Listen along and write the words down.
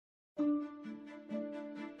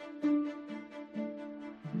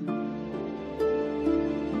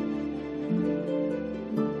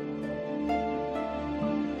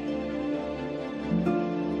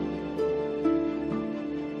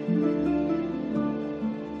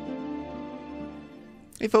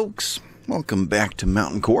Hey folks, welcome back to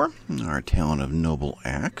Mountaincore, our town of noble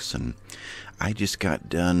acts, and I just got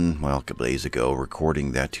done, well, a couple days ago,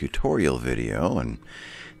 recording that tutorial video, and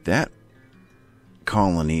that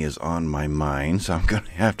colony is on my mind, so I'm going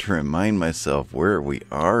to have to remind myself where we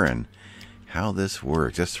are and how this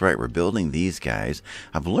works. That's right, we're building these guys.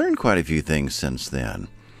 I've learned quite a few things since then,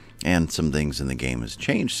 and some things in the game has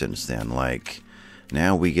changed since then, like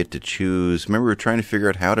now we get to choose. Remember, we were trying to figure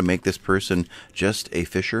out how to make this person just a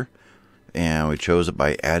fisher, and we chose it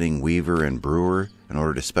by adding weaver and brewer in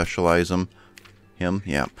order to specialize him,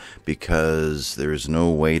 yeah, because there's no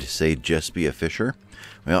way to say just be a fisher.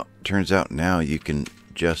 Well, turns out now you can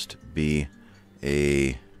just be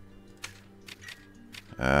a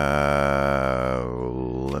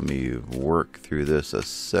let me work through this a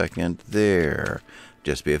second. There,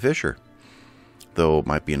 just be a fisher. Though it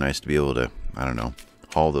might be nice to be able to, I don't know,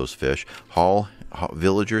 haul those fish.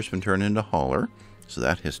 Villager's been turned into hauler, so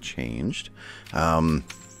that has changed.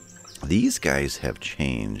 These guys have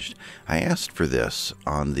changed. I asked for this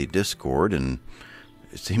on the Discord, and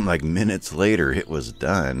it seemed like minutes later it was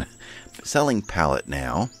done. Selling pallet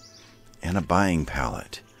now, and a buying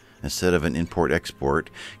pallet instead of an import-export.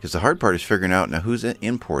 Because the hard part is figuring out now who's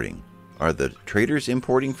importing. Are the traders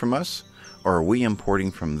importing from us, or are we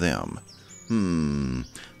importing from them?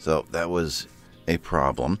 So that was a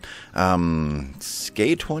problem.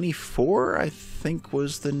 Skay24, I think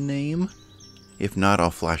was the name. If not,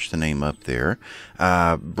 I'll flash the name up there.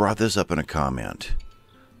 Brought this up in a comment.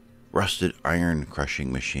 Rusted iron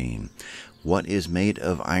crushing machine. What is made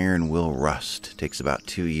of iron will rust. Takes about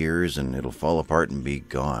 2 years and it'll fall apart and be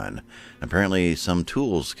gone. Apparently some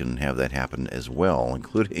tools can have that happen as well,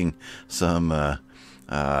 including some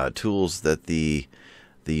tools that the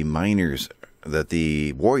miners, that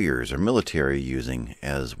the warriors or military are using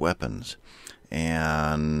as weapons.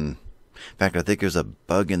 And in fact, I think there's a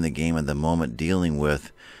bug in the game at the moment dealing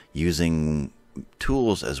with using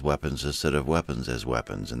tools as weapons instead of weapons as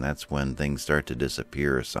weapons, and that's when things start to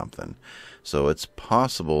disappear or something. So it's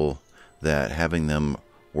possible that having them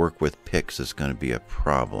work with picks is going to be a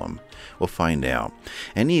problem. We'll find out.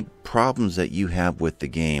 Any problems that you have with the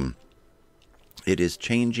game, it is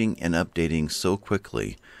changing and updating so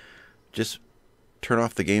quickly. Just turn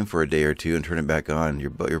off the game for a day or two and turn it back on.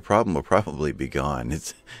 Your problem will probably be gone.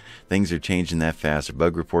 Things are changing that fast.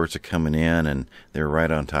 Bug reports are coming in and they're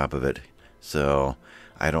right on top of it. So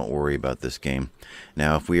I don't worry about this game.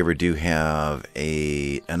 Now, if we ever do have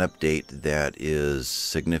an update that is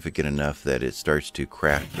significant enough that it starts to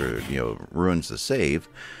crack or ruins the save,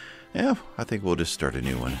 yeah, I think we'll just start a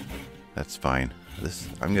new one. That's fine.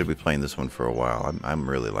 I'm going to be playing this one for a while. I'm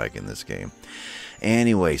really liking this game.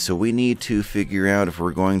 Anyway, so we need to figure out if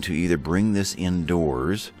we're going to either bring this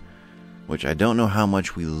indoors, which I don't know how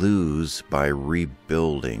much we lose by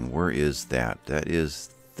rebuilding. Where is that? That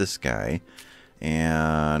is this guy.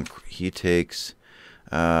 And he takes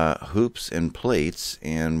hoops and plates,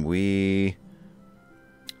 and 3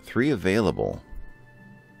 available.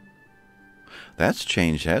 That's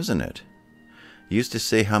changed, hasn't it? It used to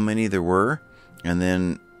say how many there were, and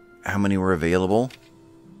then how many were available.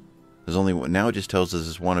 There's only one. Now it just tells us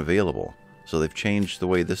there's one available. So they've changed the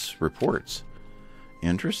way this reports.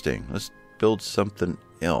 Interesting. Let's build something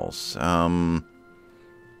else.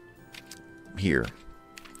 Here.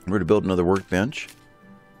 We're to build another workbench.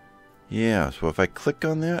 Yeah, so if I click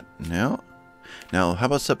on that, now how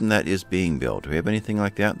about something that is being built? Do we have anything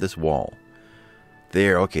like that? This wall.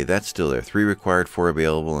 There, okay, that's still there. 3 required, 4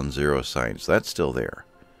 available, and 0 assigned. So that's still there.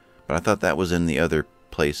 But I thought that was in the other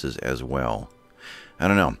places as well. I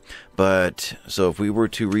don't know. But, so if we were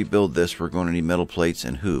to rebuild this, we're going to need metal plates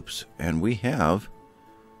and hoops. And we have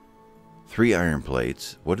 3 iron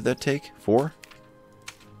plates. What did that take? 4?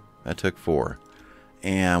 That took 4.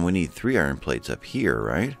 And we need 3 iron plates up here,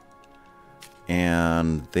 right?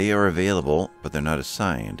 And they are available, but they're not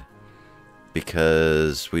assigned.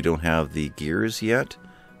 Because we don't have the gears yet.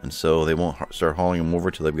 And so they won't start hauling them over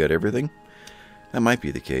till they've got everything. That might be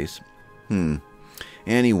the case.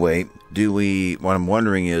 Anyway, what I'm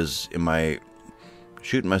wondering is, am I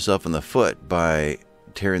shooting myself in the foot by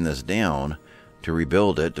tearing this down to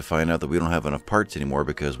rebuild it to find out that we don't have enough parts anymore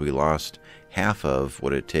because we lost half of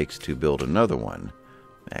what it takes to build another one?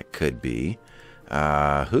 That could be.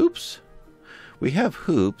 Hoops? We have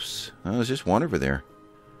hoops. Oh, there's just one over there.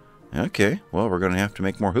 Okay, well, we're going to have to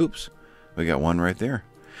make more hoops. We got one right there.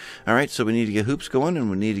 Alright, so we need to get hoops going, and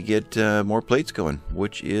we need to get more plates going,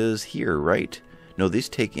 which is here, right? No, these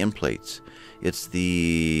take in plates. It's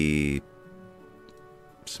the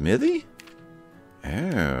smithy?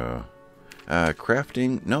 Oh.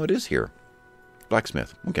 Crafting. No, it is here.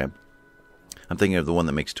 Blacksmith. Okay. I'm thinking of the one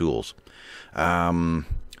that makes tools.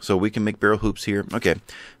 So we can make barrel hoops here. Okay,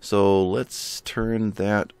 so let's turn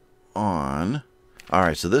that on. All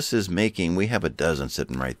right, so this is making, we have a dozen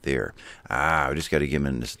sitting right there. We just got to get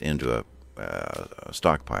them into a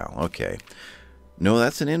stockpile. Okay. No,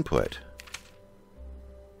 that's an input.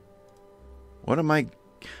 What am I...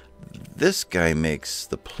 This guy makes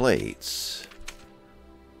the plates.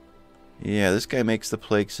 Yeah, this guy makes the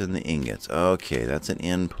plates and the ingots. Okay, that's an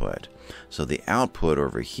input. So the output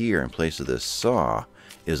over here in place of this saw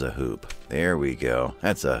is a hoop. There we go.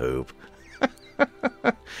 That's a hoop.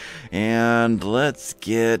 And let's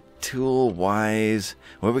get tool-wise.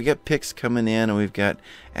 Well, we got picks coming in and we've got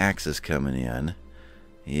axes coming in.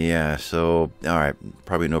 Yeah, so, alright,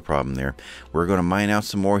 probably no problem there. We're going to mine out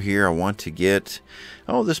some more here. I want to get,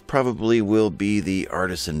 this probably will be the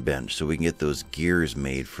artisan bench, so we can get those gears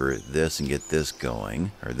made for this and get this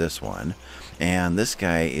going, or this one. And this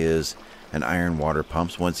guy is an iron water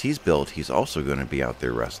pump. So once he's built, he's also going to be out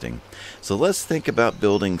there rusting. So let's think about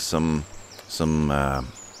building some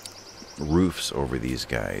roofs over these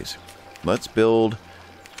guys. Let's build,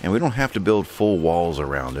 and we don't have to build full walls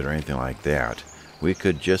around it or anything like that. We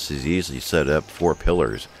could just as easily set up 4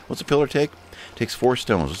 pillars. What's a pillar take? It takes 4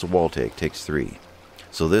 stones. What's a wall take? It takes 3.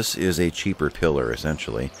 So this is a cheaper pillar,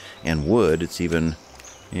 essentially. And wood, it's even,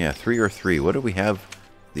 3 or 3. What do we have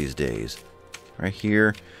these days? Right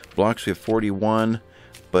here, blocks we have 41,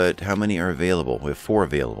 but how many are available? We have 4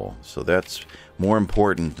 available. So that's more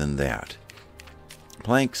important than that.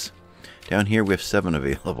 Planks, down here we have 7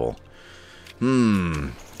 available.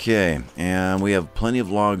 Okay, and we have plenty of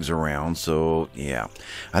logs around, so yeah.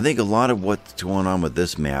 I think a lot of what's going on with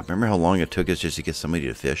this map, remember how long it took us just to get somebody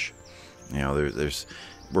to fish?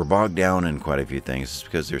 We're bogged down in quite a few things. It's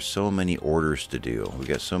because there's so many orders to do. We've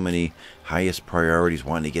got so many highest priorities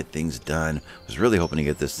wanting to get things done. I was really hoping to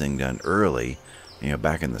get this thing done early,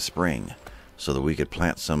 back in the spring, so that we could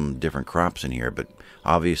plant some different crops in here, but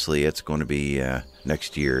obviously it's going to be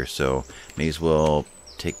next year, so may as well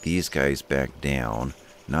take these guys back down.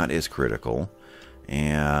 Not as critical.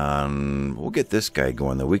 And we'll get this guy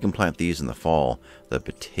going, though. We can plant these in the fall, the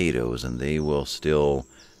potatoes, and they will still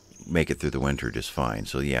make it through the winter just fine.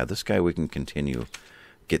 So yeah, this guy we can continue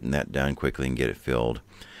getting that done quickly and get it filled.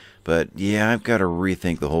 But yeah, I've got to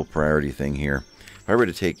rethink the whole priority thing here. If I were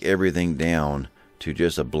to take everything down to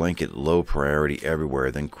just a blanket low priority everywhere,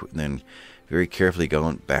 then very carefully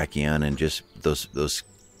going back in and just those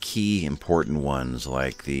key important ones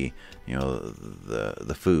like the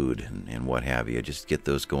food and what have you, just get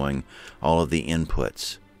those going, all of the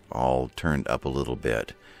inputs all turned up a little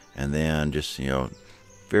bit, and then just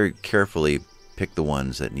very carefully pick the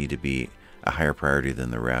ones that need to be a higher priority than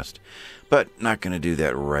the rest, but not going to do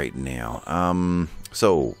that right now.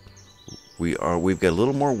 So we've got a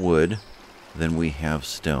little more wood than we have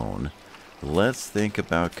stone. Let's think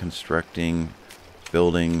about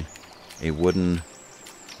building a wooden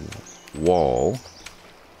wall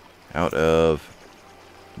out of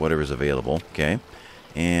whatever's available, okay,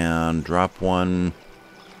 and drop one.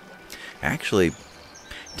 Actually,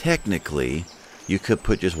 technically, you could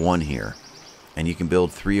put just one here, and you can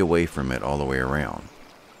build 3 away from it all the way around.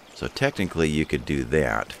 So technically, you could do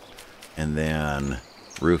that, and then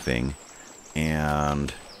roofing,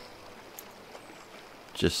 and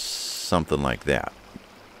just something like that.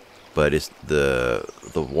 But it's the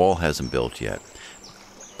wall hasn't built yet,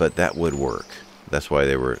 but that would work. That's why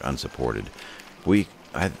they were unsupported. It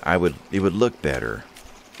would look better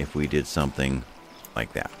if we did something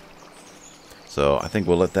like that. So I think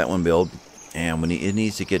we'll let that one build, and it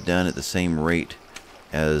needs to get done at the same rate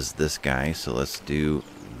as this guy. So let's do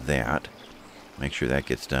that. Make sure that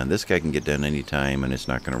gets done. This guy can get done anytime, and it's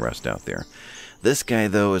not going to rust out there. This guy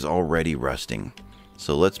though is already rusting.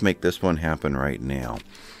 So let's make this one happen right now.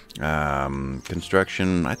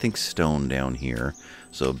 Construction, I think stone down here.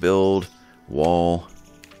 So build wall,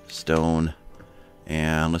 stone,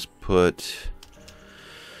 and let's put,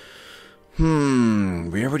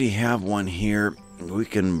 we already have one here. We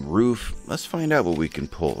can roof, let's find out what we can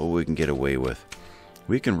pull, what we can get away with.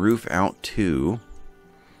 We can roof out 2.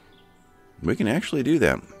 We can actually do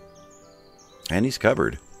that. And he's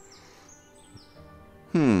covered.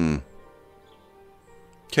 Okay.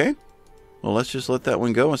 Well, let's just let that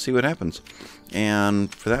one go and see what happens.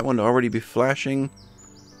 And for that one to already be flashing,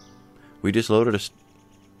 we just loaded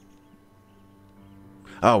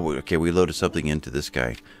okay, we loaded something into this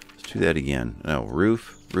guy. Let's do that again. No,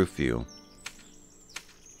 roof view.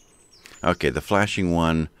 Okay, the flashing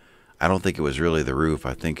one, I don't think it was really the roof.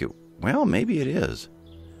 I think well, maybe it is.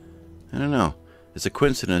 I don't know. It's a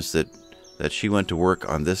coincidence that she went to work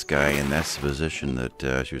on this guy, and that's the position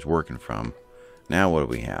that she was working from. Now what do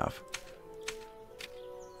we have?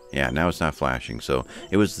 Yeah, now it's not flashing. So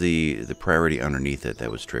it was the priority underneath it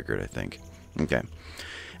that was triggered, I think. Okay.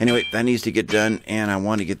 Anyway, that needs to get done, and I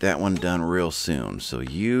want to get that one done real soon. So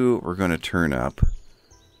you are going to turn up.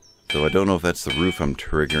 So I don't know if that's the roof I'm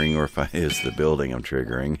triggering or if it is the building I'm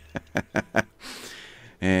triggering.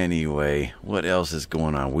 Anyway, what else is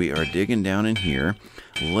going on? We are digging down in here.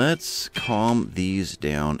 Let's calm these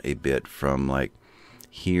down a bit from like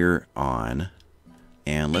here on.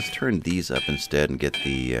 And let's turn these up instead and get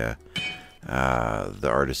the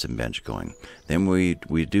artisan bench going. Then we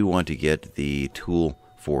do want to get the tool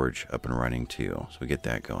forge up and running too. So we get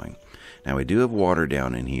that going. Now we do have water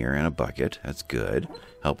down in here and a bucket. That's good.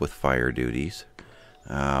 Help with fire duties.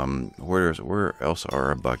 Where else are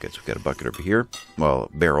our buckets? We've got a bucket over here. Well,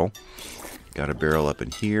 a barrel. Got a barrel up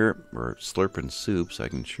in here. We're slurping soup, so I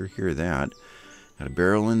can sure hear that. Got a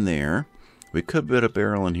barrel in there. We could put a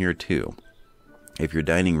barrel in here too. If your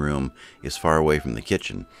dining room is far away from the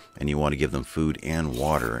kitchen and you want to give them food and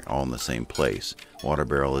water all in the same place, water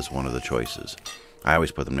barrel is one of the choices. I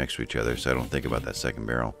always put them next to each other so I don't think about that second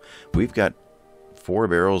barrel. We've got 4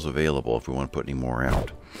 barrels available if we want to put any more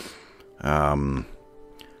out. And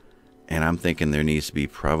I'm thinking there needs to be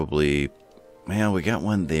probably, well, we got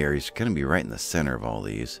one there. He's going to be right in the center of all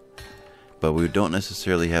these. But we don't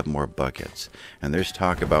necessarily have more buckets. And there's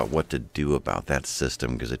talk about what to do about that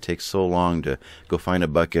system because it takes so long to go find a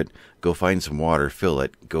bucket, go find some water, fill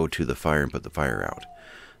it, go to the fire and put the fire out.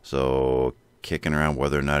 So kicking around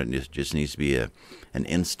whether or not it just needs to be an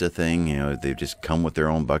Insta thing. You know, they just come with their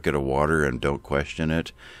own bucket of water and don't question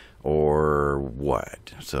it. Or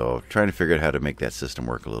what? So trying to figure out how to make that system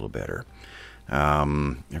work a little better.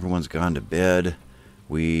 Everyone's gone to bed.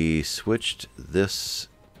 We switched this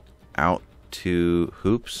out to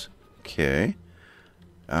hoops. Okay.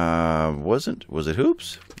 Was it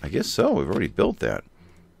hoops? I guess so. We've already built that.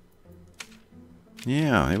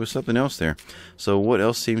 Yeah, it was something else there. So what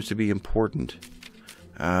else seems to be important?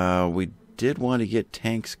 We did want to get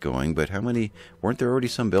tanks going, but how many? Weren't there already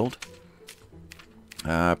some built?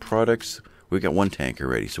 Products. We got 1 tank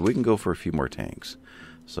already, so we can go for a few more tanks.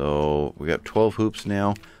 So we got 12 hoops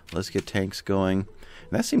now. Let's get tanks going.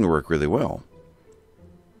 And that seemed to work really well.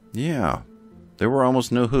 Yeah, there were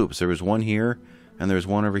almost no hoops. There was 1 here, and there's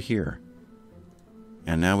 1 over here.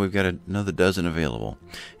 And now we've got another dozen available.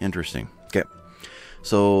 Interesting. Okay,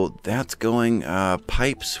 so that's going.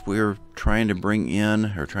 Pipes we're trying to bring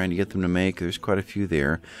in, or trying to get them to make. There's quite a few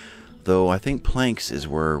there. Though I think planks is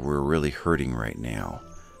where we're really hurting right now.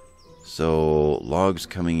 So logs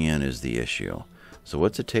coming in is the issue. So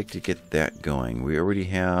what's it take to get that going? We already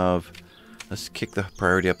have... Let's kick the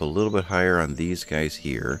priority up a little bit higher on these guys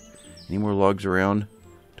here. Any more logs around?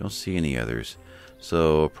 Don't see any others.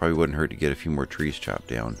 So it probably wouldn't hurt to get a few more trees chopped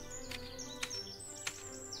down.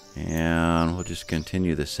 And we'll just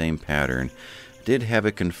continue the same pattern. Did have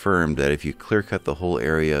it confirmed that if you clear cut the whole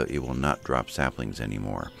area, it will not drop saplings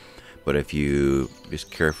anymore. But if you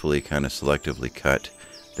just carefully kind of selectively cut,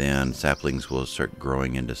 then saplings will start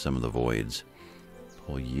growing into some of the voids.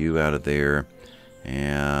 Pull you out of there.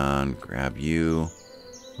 And grab you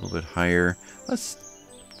a little bit higher. Let's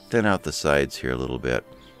thin out the sides here a little bit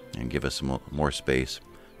and give us some more space.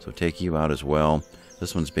 So take you out as well.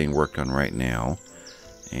 This one's being worked on right now.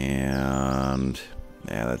 And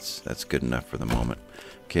yeah, that's good enough for the moment.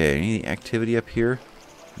 Okay, any activity up here?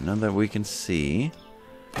 None that we can see.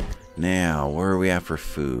 Now, where are we at for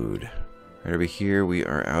food? Right over here, we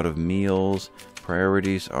are out of meals.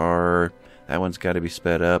 Priorities are, that one's got to be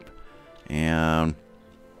sped up. And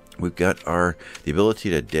we've got the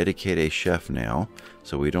ability to dedicate a chef now.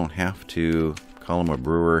 So we don't have to call him a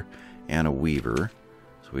brewer and a weaver.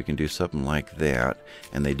 So we can do something like that.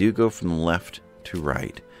 And they do go from left to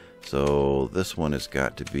right. So this one has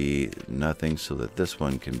got to be nothing so that this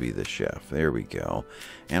one can be the chef. There we go.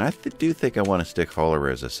 And I do think I want to stick hauler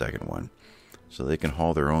as a second one. So they can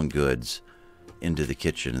haul their own goods into the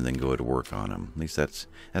kitchen and then go to work on them. At least that's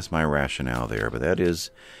my rationale there. But that is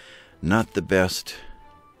not the best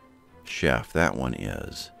chef. That one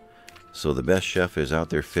is. So the best chef is out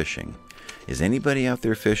there fishing. Is anybody out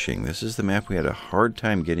there fishing? This is the map we had a hard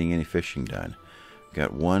time getting any fishing done.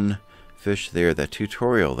 Got 1 fish there. That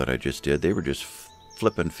tutorial that I just did, they were just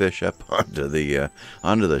flipping fish up onto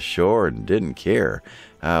the shore and didn't care.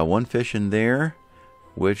 1 fish in there,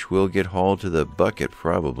 which will get hauled to the bucket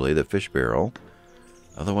probably, the fish barrel.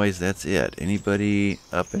 Otherwise, that's it. Anybody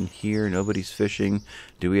up in here? Nobody's fishing.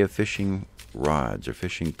 Do we have fishing rods or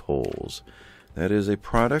fishing poles? That is a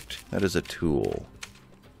product. That is a tool.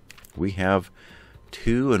 We have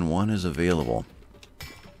 2 and 1 is available.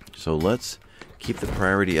 So let's keep the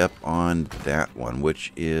priority up on that one,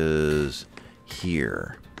 which is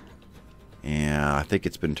here. And I think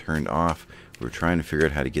it's been turned off. We're trying to figure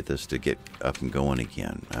out how to get this to get up and going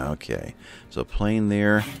again. Okay, so plane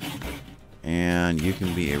there, and you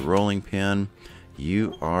can be a rolling pin.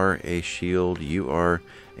 You are a shield. You are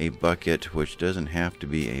a bucket, which doesn't have to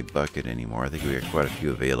be a bucket anymore. I think we got quite a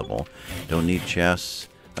few available. Don't need chests.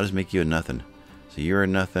 I'll just make you a nothing. So you're a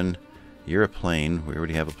nothing. You're a plane. We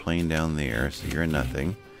already have a plane down there, so you're a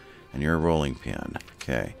nothing. And you're a rolling pin.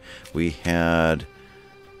 Okay. We had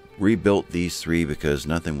rebuilt these three because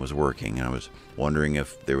nothing was working, and I was wondering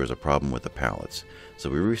if there was a problem with the pallets. So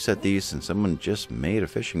we reset these, and someone just made a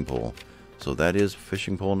fishing pole. So that is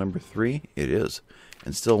fishing pole number 3. It is.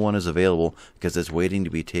 And still one is available because it's waiting to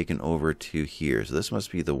be taken over to here. So this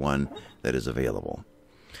must be the one that is available.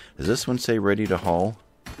 Does this one say ready to haul?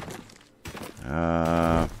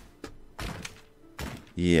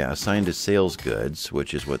 Yeah, assigned to sales goods,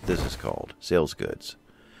 which is what this is called. Sales goods.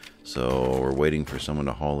 So we're waiting for someone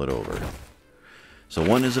to haul it over. So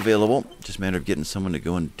one is available. Just a matter of getting someone to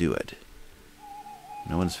go and do it.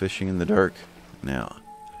 No one's fishing in the dark now.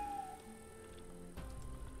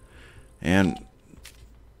 And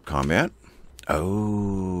combat.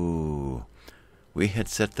 Oh, we had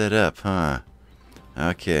set that up, huh?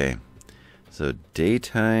 Okay. So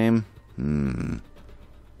daytime.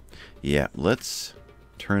 Yeah, let's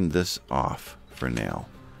turn this off for now.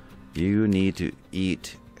 You need to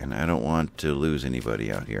eat, and I don't want to lose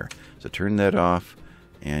anybody out here. So turn that off,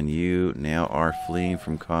 and you now are fleeing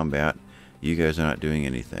from combat. You guys are not doing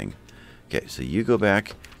anything. Okay, so you go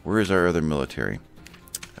back. Where is our other military?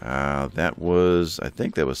 That was, I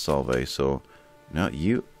think that was Solvay. So now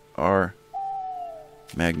you are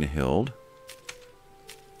Magna Hild.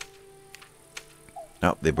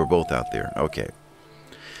 No, they were both out there. Okay.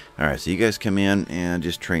 Alright, so you guys come in and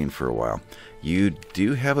just train for a while. You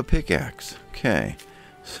do have a pickaxe. Okay.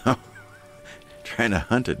 So, trying to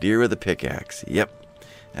hunt a deer with a pickaxe. Yep.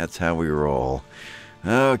 That's how we roll.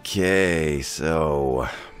 Okay, so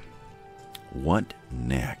what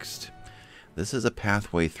next? This is a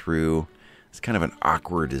pathway through. It's kind of an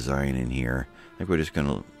awkward design in here. I think we're just going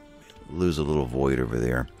to lose a little void over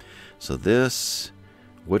there. So this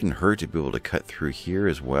wouldn't hurt to be able to cut through here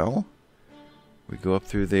as well. We go up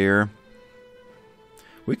through there.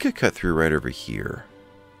 We could cut through right over here.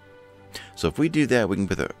 So if we do that, we can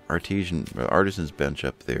put the artisan's bench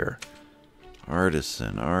up there.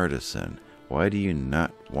 Artisan. Why do you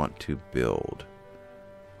not want to build?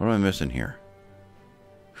 What am I missing here?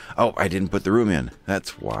 Oh, I didn't put the room in.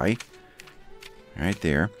 That's why. Right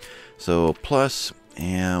there. So plus,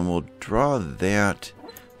 and we'll draw that.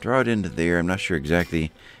 Draw it into there. I'm not sure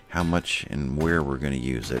exactly how much and where we're going to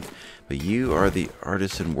use it. But you are the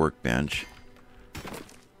artisan workbench.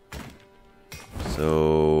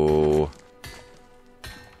 So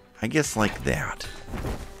I guess like that.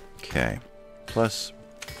 Okay. Plus.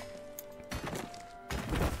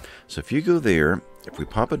 So if you go there, if we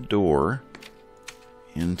pop a door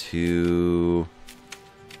into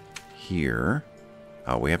here.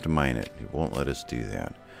 Oh, we have to mine it. It won't let us do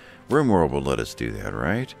that. RimWorld will let us do that,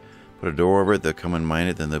 right? Put a door over it, they'll come and mine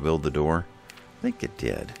it, then they'll build the door. I think it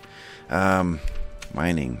did.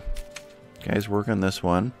 Mining. Guys, work on this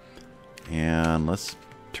one. And let's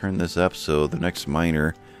turn this up so the next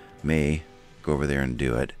miner may go over there and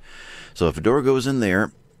do it. So if a door goes in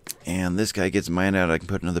there, and this guy gets mined out, I can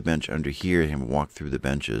put another bench under here and walk through the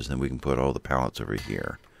benches. Then we can put all the pallets over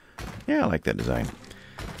here. Yeah, I like that design.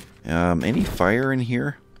 Any fire in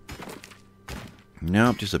here?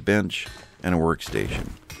 Nope, just a bench and a workstation.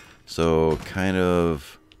 So kind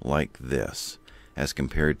of like this, as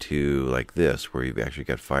compared to like this, where you've actually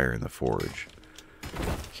got fire in the forge.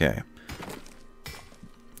 Okay.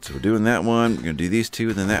 So we're doing that one. We're going to do these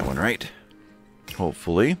two, then that one, right?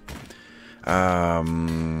 Hopefully.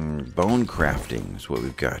 Bone crafting is what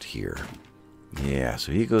we've got here. Yeah,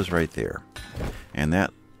 so he goes right there. And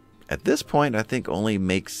that, at this point, I think only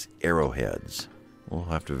makes arrowheads. We'll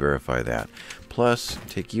have to verify that. Plus,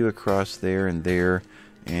 take you across there,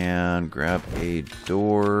 and grab a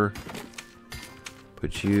door.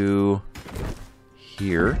 Put you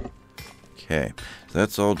here. Okay, so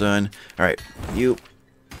that's all done. Alright, you,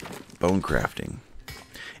 bone crafting.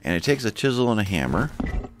 And it takes a chisel and a hammer.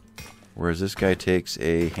 Whereas this guy takes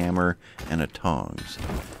a hammer and a tongs.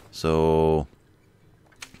 So,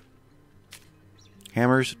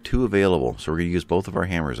 hammers, 2 available. So we're going to use both of our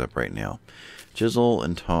hammers up right now. Chisel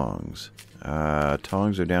and tongs.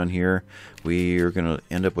 Tongs are down here. We are going to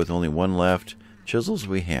end up with only 1 left. Chisels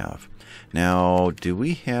we have. Now, do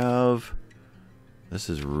we have... This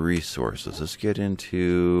is resources. Let's get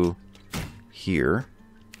into here.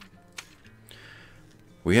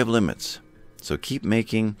 We have limits. So keep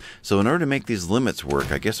making. So in order to make these limits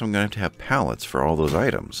work, I guess I'm going to have pallets for all those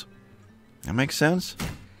items. That makes sense?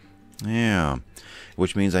 Yeah.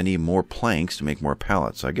 Which means I need more planks to make more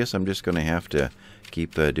pallets. So I guess I'm just going to have to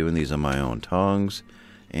keep doing these on my own. Tongs.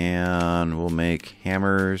 And we'll make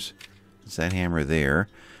hammers. It's that hammer there.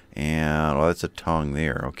 And, well, that's a tong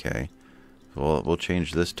there. Okay. So we'll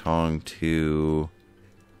change this tong to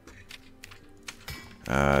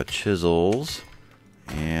chisels.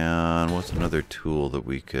 And what's another tool that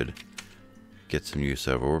we could get some use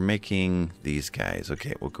of? We're making these guys.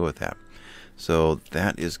 Okay, we'll go with that. So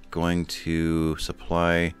that is going to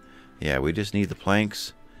supply... Yeah, we just need the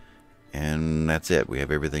planks. And that's it. We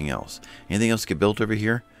have everything else. Anything else get built over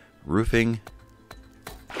here? Roofing.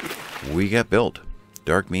 We got built.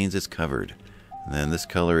 Dark means it's covered. And then this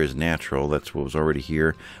color is natural. That's what was already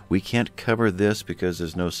here. We can't cover this because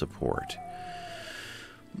there's no support.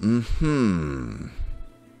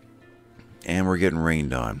 And we're getting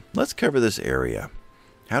rained on. Let's cover this area.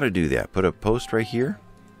 How to do that? Put a post right here?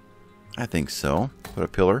 I think so. Put a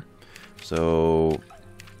pillar. So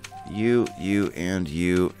you, and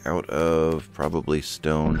you out of probably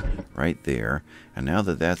stone right there. And now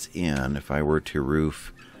that that's in, if I were to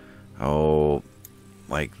roof, oh,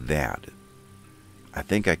 like that. I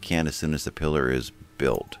think I can as soon as the pillar is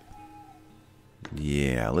built.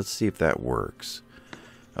 Yeah, let's see if that works.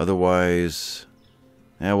 Otherwise...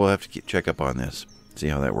 Yeah, we'll have to check up on this, see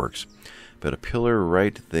how that works. But a pillar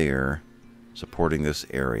right there supporting this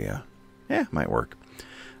area. Yeah, might work.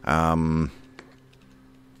 So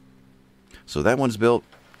that one's built.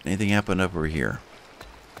 Anything happen up over here?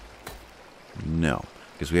 No,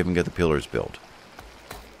 because we haven't got the pillars built.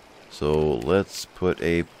 So let's put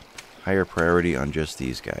a higher priority on just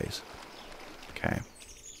these guys. Okay.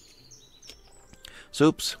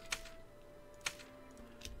 Soups.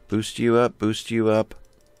 Boost you up, boost you up.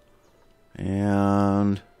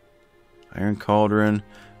 And iron cauldron.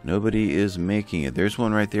 Nobody is making it. There's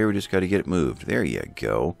one right there. We just got to get it moved. There you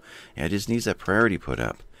go. Yeah, it just needs that priority put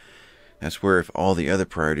up. That's where if all the other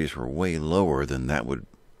priorities were way lower, then that would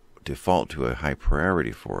default to a high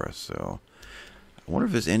priority for us. So I wonder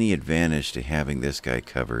if there's any advantage to having this guy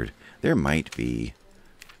covered. There might be.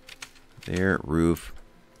 There, roof.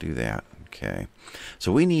 Do that. Okay.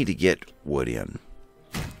 So we need to get wood in.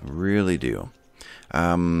 Really do.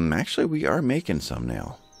 Actually, we are making some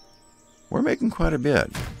now. We're making quite a bit.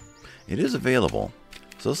 It is available.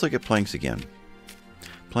 So let's look at planks again.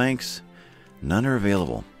 Planks, none are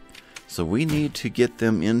available. So we need to get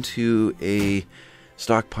them into a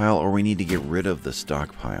stockpile, or we need to get rid of the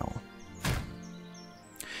stockpile.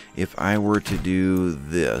 If I were to do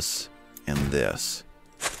this and this,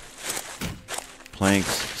 planks,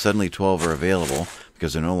 suddenly 12 are available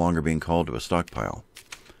because they're no longer being called to a stockpile.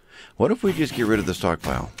 What if we just get rid of the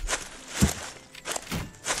stockpile?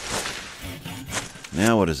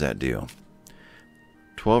 Now what does that do?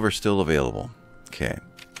 12 are still available. Okay.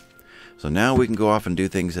 So now we can go off and do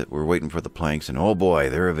things that we're waiting for the planks, and oh boy,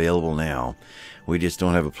 they're available now. We just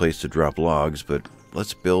don't have a place to drop logs, but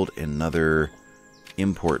let's build another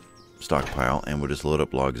import stockpile, and we'll just load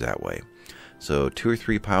up logs that way. So 2 or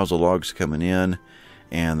 3 piles of logs coming in,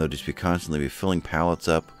 and they'll just be constantly filling pallets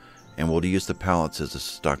up. And we'll use the pallets as a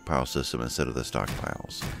stockpile system instead of the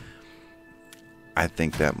stockpiles. I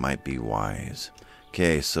think that might be wise.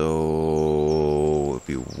 Okay, so what would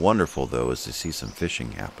be wonderful, though, is to see some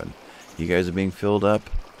fishing happen. You guys are being filled up?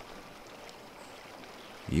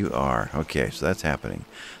 You are. Okay, so that's happening.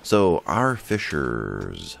 So our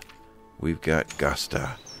fishers. We've got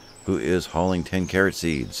Gusta, who is hauling 10 carrot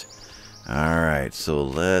seeds. Alright, so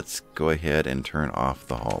let's go ahead and turn off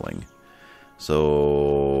the hauling.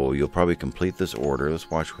 So you'll probably complete this order.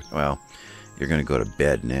 Let's watch. Well, you're going to go to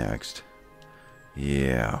bed next.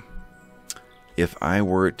 Yeah. If I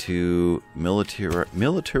were to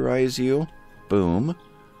militarize you, boom.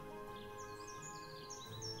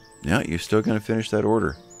 Yeah, you're still going to finish that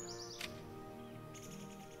order.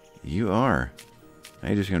 You are. Now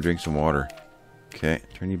you're just going to drink some water. Okay,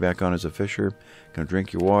 turn you back on as a fisher. Going to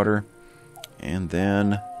drink your water. And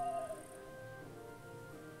then...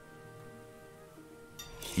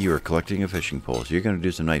 you are collecting a fishing pole, so you're going to do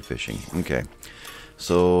some night fishing. Okay.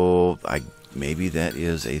 So, maybe that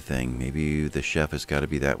is a thing. Maybe the chef has got to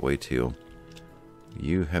be that way too.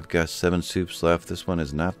 You have got 7 soups left. This one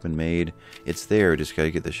has not been made. It's there. Just got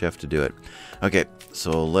to get the chef to do it. Okay,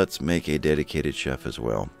 so let's make a dedicated chef as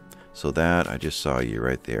well. So that, I just saw you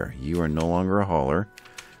right there. You are no longer a hauler.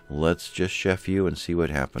 Let's just chef you and see what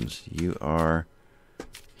happens. You are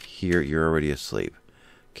here. You're already asleep.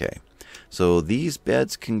 Okay. So these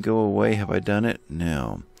beds can go away. Have I done it?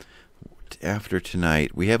 No. After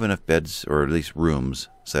tonight, we have enough beds, or at least rooms,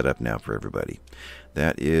 set up now for everybody.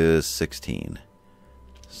 That is 16.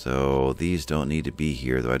 So these don't need to be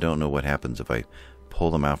here, though I don't know what happens if I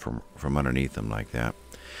pull them out from underneath them like that.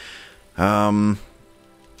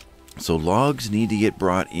 So logs need to get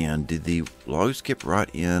brought in. Did the logs get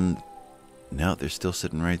brought in? No, they're still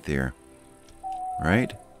sitting right there.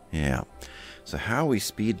 Right? Yeah. So how we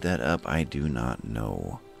speed that up, I do not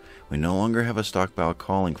know. We no longer have a stockpile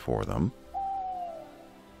calling for them.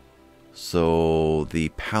 So the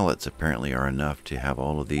pallets apparently are enough to have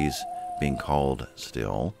all of these being called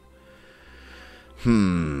still.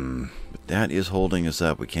 But that is holding us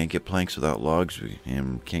up. We can't get planks without logs. We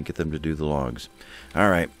can't get them to do the logs.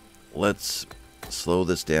 Alright, let's slow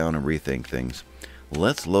this down and rethink things.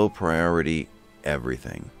 Let's low priority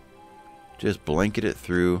everything. Just blanket it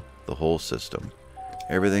through the whole system.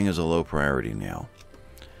 Everything is a low priority now.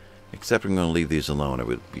 Except I'm going to leave these alone. It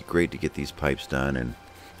would be great to get these pipes done, and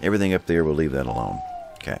everything up there, we'll leave that alone.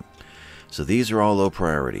 Okay. So these are all low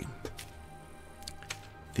priority.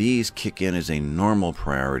 These kick in as a normal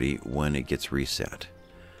priority when it gets reset.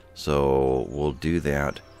 So we'll do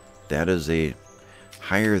that. That is a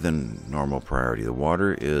higher than normal priority. The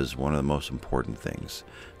water is one of the most important things.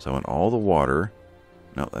 So I want all the water.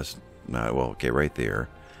 No, that's not, well, okay, right there.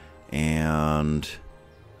 And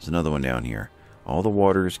there's another one down here. All the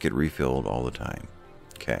waters get refilled all the time.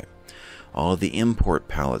 Okay. All of the import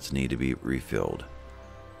pallets need to be refilled.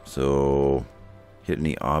 So hit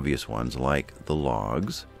any obvious ones like the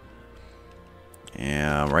logs.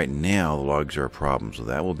 And right now the logs are a problem. So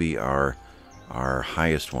that will be our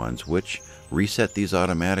highest ones, which reset these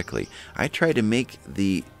automatically. I tried to make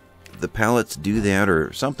the pallets do that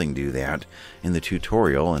or something do that in the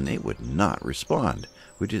tutorial, and they would not respond.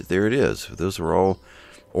 There it is. Those are all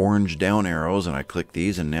orange down arrows, and I click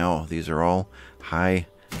these, and now these are all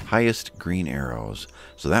highest green arrows.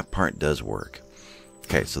 So that part does work.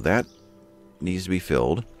 Okay, so that needs to be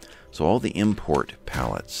filled. So all the import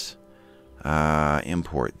pallets,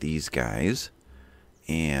 import these guys,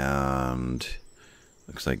 and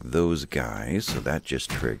looks like those guys. So that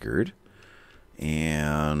just triggered.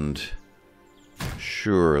 And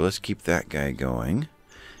sure, let's keep that guy going.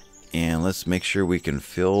 And let's make sure we can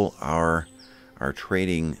fill our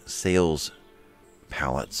trading sales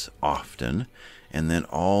pallets often. And then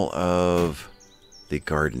all of the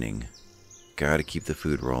gardening. Got to keep the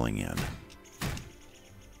food rolling in.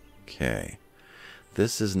 Okay.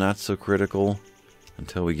 This is not so critical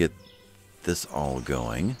until we get this all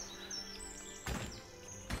going.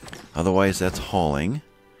 Otherwise, that's hauling.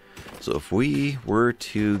 So if we were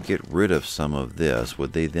to get rid of some of this,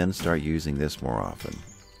 would they then start using this more often?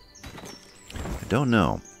 I don't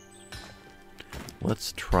know.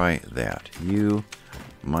 Let's try that. U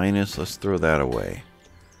minus, let's throw that away.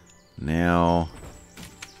 Now,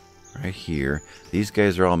 right here, these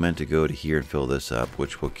guys are all meant to go to here and fill this up,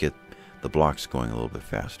 which will get the blocks going a little bit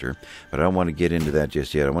faster. But I don't want to get into that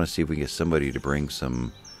just yet. I want to see if we get somebody to bring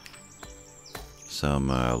some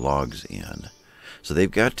logs in. So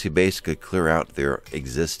they've got to basically clear out their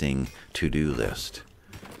existing to-do list.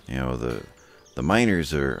 You know, the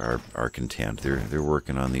miners are content. They're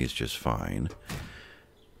working on these just fine.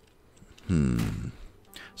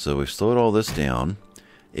 So we've slowed all this down.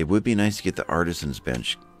 It would be nice to get the artisan's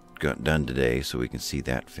bench done today so we can see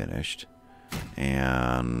that finished.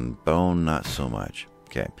 And bone, not so much.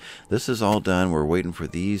 Okay, this is all done. We're waiting for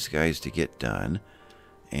these guys to get done.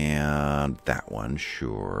 And that one,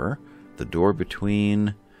 sure. The door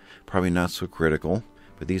between, probably not so critical.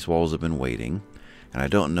 But these walls have been waiting. And I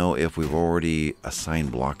don't know if we've already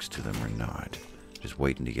assigned blocks to them or not. Just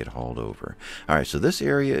waiting to get hauled over. Alright, so this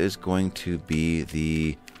area is going to be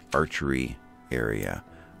the archery area.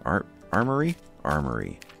 Armory?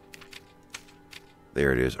 Armory.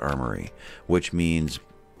 There it is, armory. Which means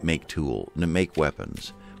make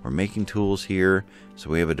weapons. We're making tools here. So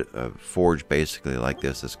we have a forge basically like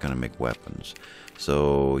this that's going to make weapons.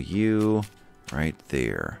 So you right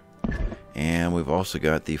there. And we've also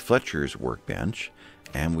got the Fletcher's workbench.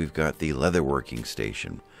 And we've got the leatherworking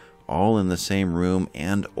station. All in the same room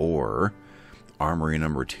and or armory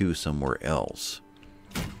number 2 somewhere else.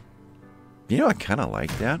 You know, I kind of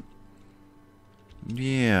like that.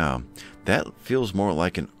 Yeah, that feels more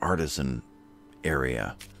like an artisan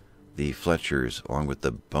area. The Fletchers, along with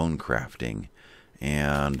the bone crafting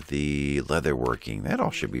and the leatherworking. That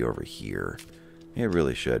all should be over here. It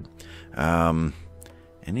really should.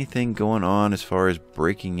 Anything going on as far as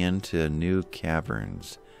breaking into new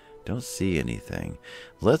caverns? Don't see anything.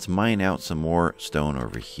 Let's mine out some more stone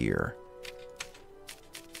over here.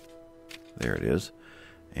 There it is.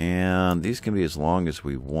 And these can be as long as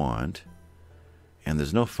we want. And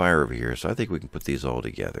there's no fire over here, so I think we can put these all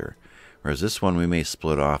together. Whereas this one we may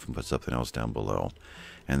split off and put something else down below.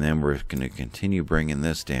 And then we're going to continue bringing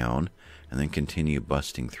this down and then continue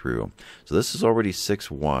busting through. So this is already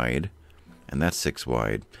 6 wide, and that's 6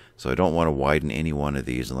 wide. So I don't want to widen any one of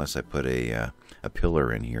these unless I put a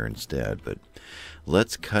pillar in here instead. But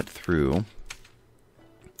let's cut through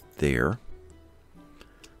there.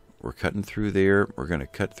 We're cutting through there. We're going to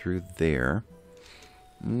cut through there.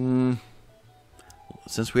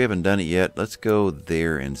 Since we haven't done it yet, let's go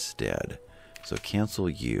there instead. So cancel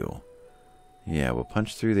you. Yeah, we'll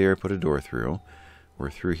punch through there, put a door through.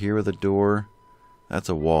 We're through here with a door. That's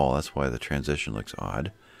a wall. That's why the transition looks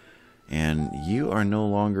odd. And you are no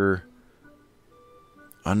longer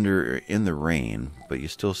in the rain, but you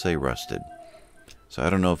still say rusted. So I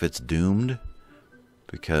don't know if it's doomed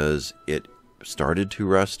because it started to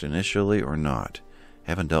rust initially or not.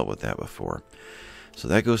 Haven't dealt with that before. So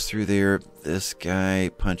that goes through there. This guy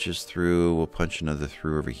punches through. We'll punch another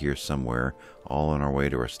through over here somewhere, all on our way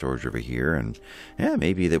to our storage over here. And yeah,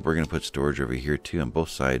 maybe that we're going to put storage over here too on both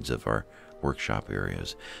sides of our workshop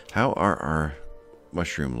areas. How are our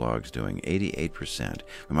mushroom logs doing? 88%.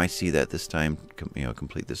 We might see that this time,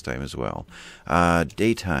 complete this time as well.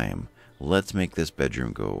 Daytime. Let's make this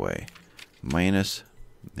bedroom go away. Minus.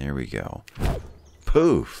 There we go.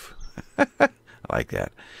 Poof. I like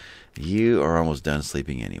that. You are almost done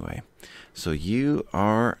sleeping anyway. So you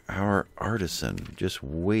are our artisan, just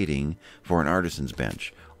waiting for an artisan's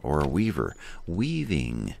bench or a weaver.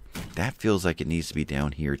 Weaving. That feels like it needs to be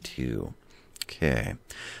down here too. Okay.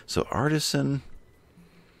 So artisan,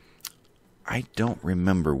 I don't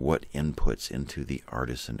remember what inputs into the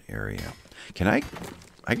artisan area. Can I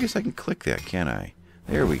guess I can click that, can I?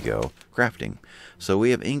 There we go. Crafting. So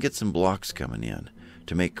we have ingots and blocks coming in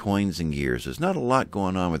to make coins and gears. There's not a lot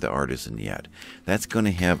going on with the artisan yet. That's going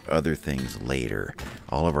to have other things later.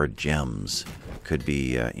 All of our gems could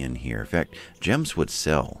be in here. In fact, gems would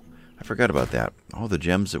sell. I forgot about that. All the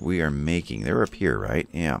gems that we are making, they're up here, right?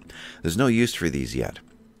 Yeah. There's no use for these yet.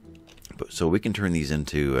 So we can turn these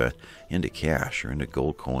into cash or into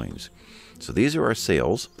gold coins. So these are our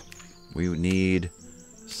sales. We need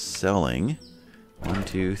selling. 1,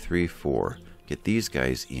 2, 3, 4. Get these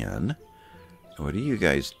guys in. What are you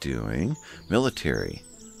guys doing? Military.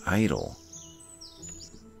 Idle.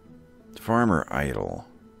 Farmer idle.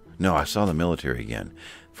 No, I saw the military again.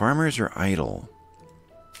 Farmers are idle.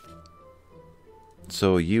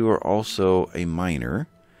 So you are also a miner.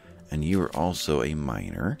 And you are also a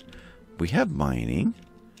miner. We have mining.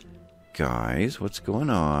 Guys, what's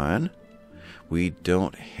going on? We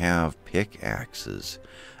don't have pickaxes.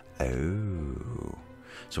 Oh.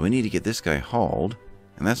 So we need to get this guy hauled.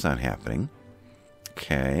 And that's not happening.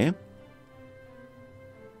 Okay.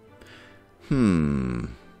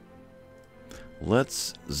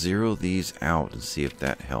 Let's zero these out and see if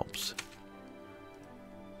that helps.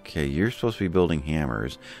 Okay, you're supposed to be building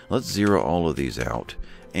hammers. Let's zero all of these out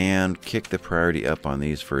and kick the priority up on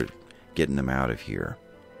these for getting them out of here.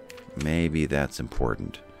 Maybe that's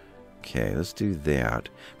important. Okay, let's do that.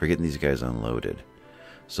 We're getting these guys unloaded.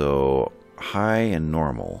 So, high and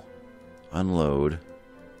normal. Unload.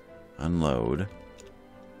 Unload.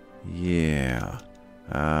 Yeah.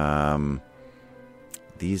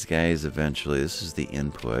 These guys eventually, this is the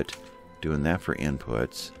input. Doing that for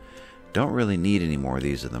inputs. Don't really need any more of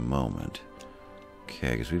these at the moment.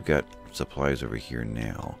 Okay, because we've got supplies over here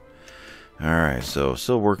now. Alright, so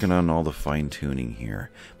still working on all the fine-tuning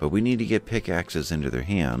here. But we need to get pickaxes into their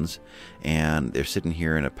hands. And they're sitting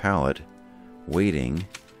here in a pallet waiting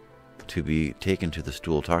to be taken to the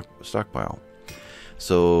stockpile.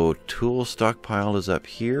 So tool stockpile is up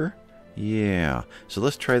here. Yeah. So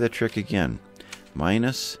let's try the trick again.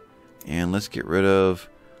 Minus. And let's get rid of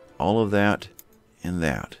all of that and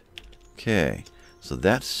that. Okay. So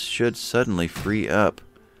that should suddenly free up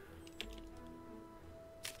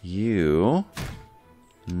you.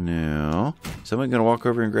 No. Someone going to walk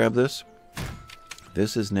over and grab this?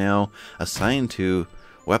 This is now assigned to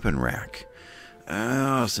weapon rack.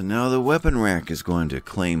 Oh, so now the weapon rack is going to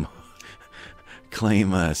claim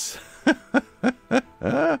us.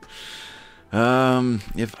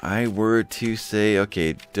 If I were to say,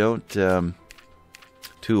 okay, don't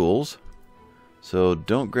tools. So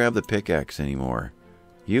don't grab the pickaxe anymore.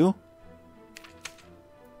 You?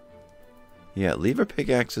 Yeah, leave our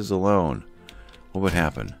pickaxes alone. What would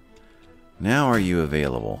happen? Now are you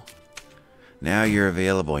available? Now you're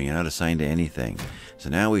available. You're not assigned to anything. So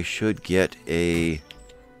now we should get a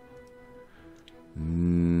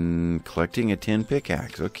collecting a tin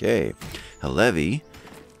pickaxe. Okay. A levy.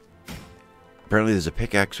 Apparently there's a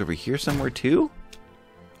pickaxe over here somewhere too.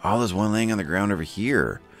 Oh, there's one laying on the ground over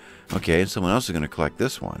here. Okay, and someone else is going to collect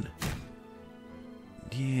this one.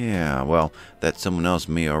 Yeah, well, that someone else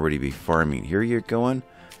may already be farming. Here you're going?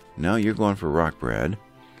 No, you're going for rock bread.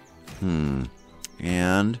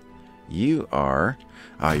 And you are...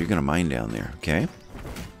 Ah, you're going to mine down there, okay?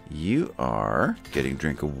 You are getting a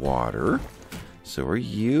drink of water. So are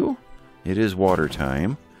you. It is water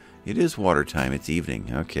time. It is water time. It's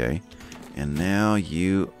evening, okay. And now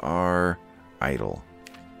you are idle.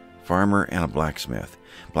 Farmer and a blacksmith.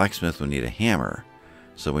 Blacksmith will need a hammer,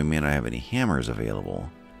 so we may not have any hammers available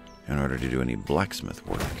in order to do any blacksmith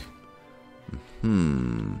work.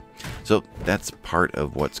 So that's part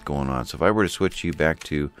of what's going on. So if I were to switch you back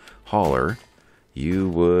to hauler, you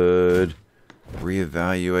would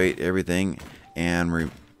reevaluate everything and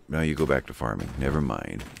no, you go back to farming. Never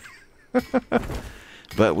mind.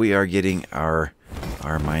 But we are getting our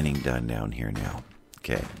mining done down here now.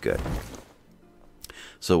 Okay, good.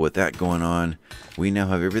 So with that going on, we now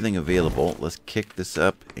have everything available. Let's kick this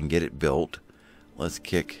up and get it built. Let's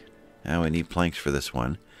kick... Now we need planks for this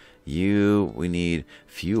one. We need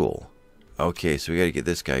fuel. Okay, so we got to get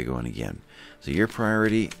this guy going again. So your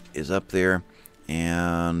priority is up there,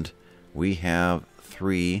 and we have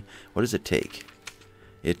 3. What does it take?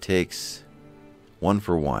 It takes 1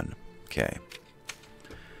 for 1. Okay.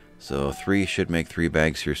 So 3 should make 3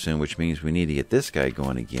 bags here soon, which means we need to get this guy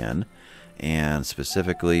going again. And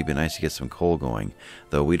specifically, it'd be nice to get some coal going.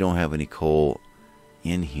 Though we don't have any coal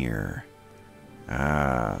in here.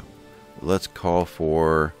 Let's call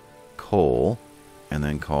for coal. And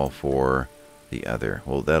then call for the other.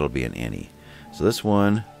 Well, that'll be an any. So this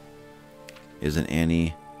one is an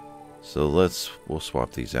any. So we'll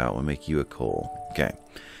swap these out. We'll make you a coal. Okay.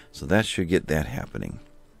 So that should get that happening.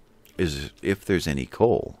 If there's any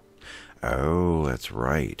coal. Oh, that's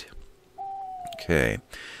right. Okay.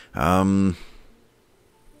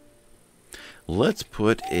 Let's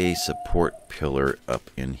put a support pillar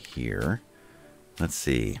up in here. Let's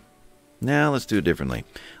see. Now let's do it differently.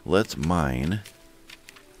 Let's mine.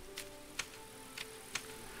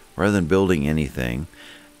 Rather than building anything,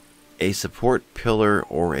 a support pillar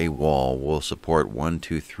or a wall will support 1,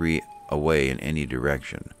 2, 3 away in any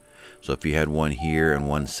direction. So if you had one here and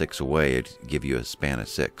 1 6 away, it'd give you a span of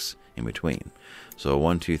 6 in between. So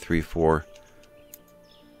 1, 2, 3, 4.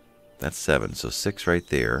 That's 7. So 6 right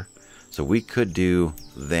there. So we could do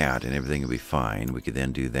that and everything would be fine. We could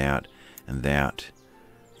then do that and that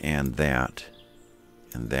and that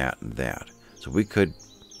and that and that. So we could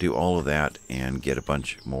do all of that and get a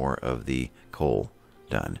bunch more of the coal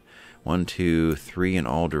done. 1, 2, 3 in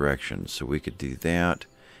all directions. So we could do that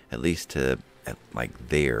at least to like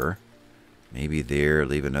there. Maybe there.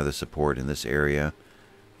 Leave another support in this area.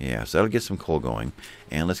 Yeah, so that'll get some coal going.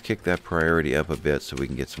 And let's kick that priority up a bit so we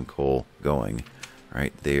can get some coal going.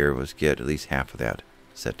 Right there. Let's get at least half of that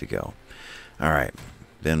set to go. Alright.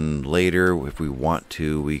 Then later, if we want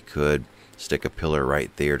to, we could stick a pillar right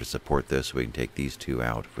there to support this so we can take these 2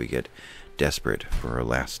 out if we get desperate for our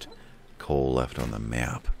last coal left on the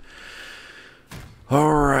map.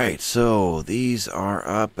 Alright, so these are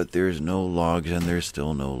up, but there's no logs, and there's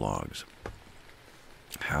still no logs.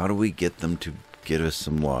 How do we get them to get us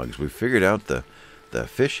some logs? We figured out the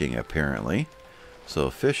fishing, apparently. So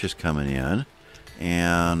fish is coming in.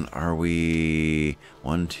 And are we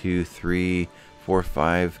 1, 2, 3, 4,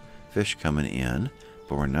 5 fish coming in,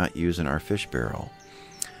 but we're not using our fish barrel.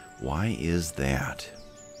 Why is that?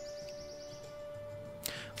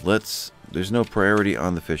 There's no priority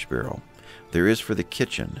on the fish barrel. There is for the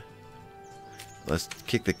kitchen. Let's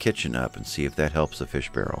kick the kitchen up and see if that helps the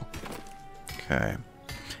fish barrel. Okay.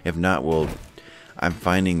 If not, I'm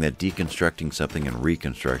finding that deconstructing something and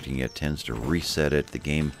reconstructing it tends to reset it. The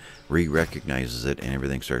game re-recognizes it and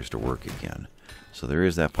everything starts to work again. So there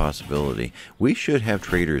is that possibility. We should have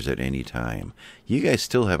traders at any time. You guys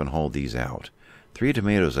still haven't hauled these out. 3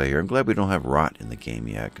 tomatoes I hear. I'm glad we don't have rot in the game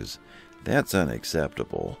yet, because that's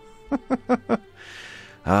unacceptable.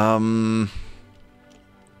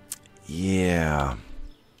 Yeah.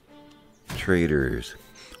 Traders.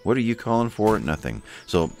 What are you calling for? Nothing.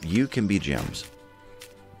 So you can be gems.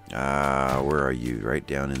 Where are you? Right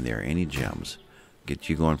down in there. Any gems. Get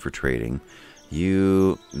you going for trading.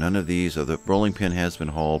 None of these. The rolling pin has been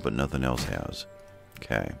hauled, but nothing else has.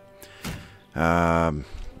 Okay.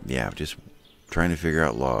 Yeah, just trying to figure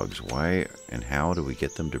out logs. Why and how do we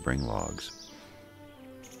get them to bring logs?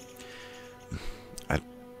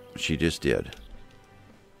 She just did.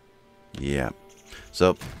 Yeah.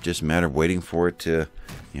 So, just a matter of waiting for it to,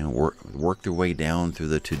 work their way down through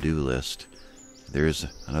the to-do list. There's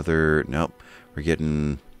another, nope, we're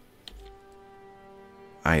getting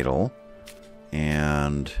idle.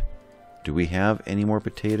 And do we have any more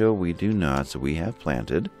potato? We do not, so we have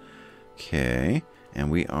planted. Okay,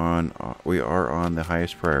 and we are on the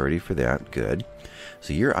highest priority for that. Good.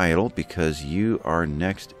 So you're idle because you are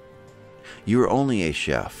next. You are only a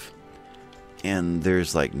chef, and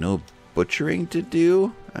there's like no butchering to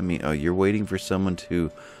do. I mean, oh, you're waiting for someone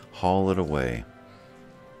to haul it away.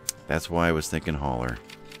 That's why I was thinking hauler.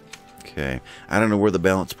 Okay, I don't know where the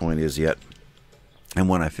balance point is yet, and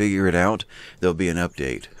when I figure it out, there'll be an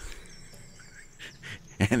update.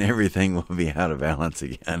 And everything will be out of balance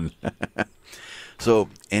again. So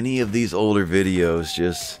any of these older videos,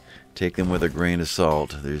 just take them with a grain of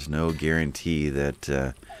salt. There's no guarantee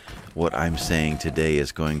that what I'm saying today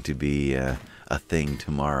is going to be a thing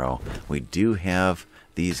tomorrow. We do have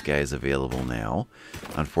these guys available now.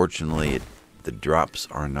 Unfortunately, the drops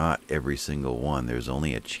are not every single one. There's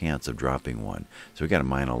only a chance of dropping one. So we got to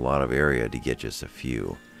mine a lot of area to get just a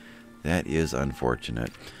few. That is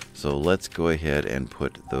unfortunate. So let's go ahead and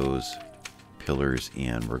put those pillars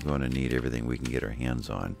in. We're going to need everything we can get our hands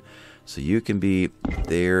on. So you can be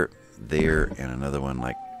there, there, and another one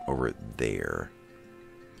like over there.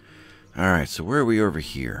 Alright, so where are we over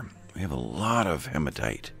here? We have a lot of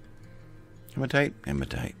hematite. Hematite?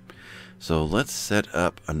 Hematite. So let's set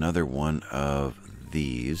up another one of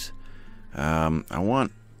these. I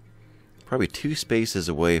want probably 2 spaces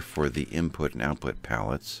away for the input and output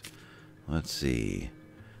pallets. Let's see.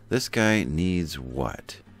 This guy needs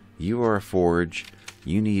what? You are a forge.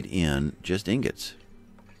 You need just ingots.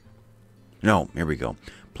 No, here we go.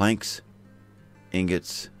 Planks,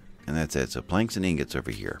 ingots, and that's it. So planks and ingots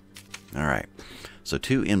over here. Alright. So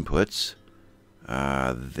 2 inputs.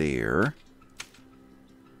 There.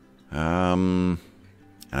 And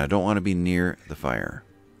I don't want to be near the fire.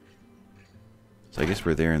 So I guess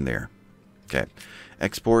we're there and there. Okay.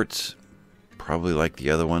 Exports. Probably like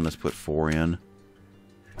the other one. Let's put 4 in.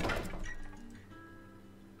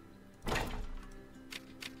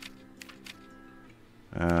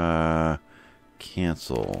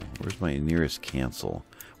 Cancel. Where's my nearest cancel?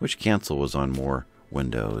 Which cancel was on more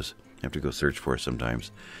windows? I have to go search for it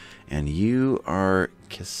sometimes. And you are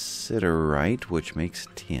cassiterite, which makes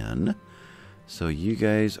 10. So you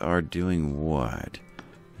guys are doing what?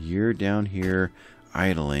 You're down here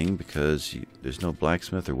idling because there's no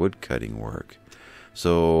blacksmith or wood cutting work.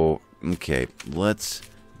 So, okay,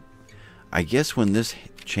 I guess when this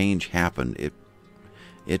change happened,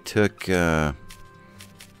 it took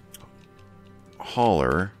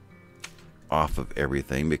hauler off of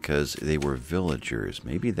everything because they were villagers.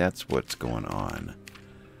 Maybe that's what's going on.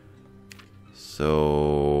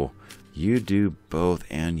 So you do both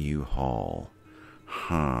and you haul.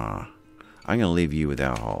 Huh. I'm going to leave you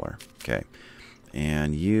without hauler. Okay.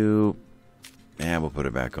 And you... Yeah, we'll put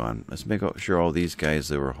it back on. Let's make sure all these guys,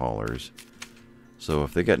 they were haulers. So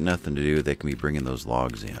if they got nothing to do, they can be bringing those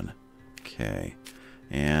logs in. Okay.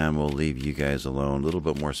 And we'll leave you guys alone. A little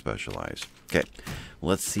bit more specialized. Okay.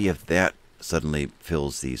 Let's see if that suddenly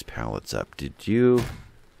fills these pallets up. Did you...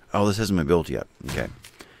 Oh, this hasn't been built yet. Okay.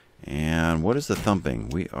 And what is the thumping?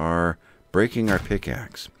 We are breaking our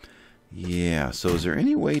pickaxe. Yeah, so is there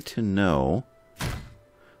any way to know?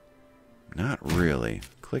 Not really.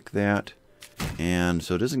 Click that. And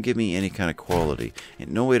so it doesn't give me any kind of quality.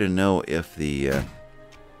 And no way to know if the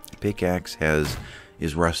pickaxe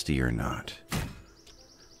is rusty or not.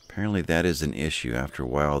 Apparently that is an issue. After a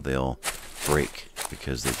while they'll break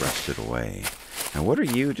because they rusted away. Now what are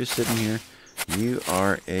you just sitting here? You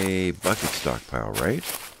are a bucket stockpile, right?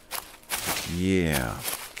 Yeah.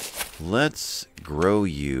 Let's grow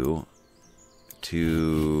you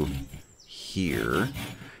to here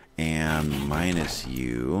and minus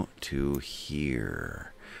you to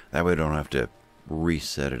here. That way I don't have to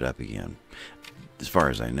reset it up again. As far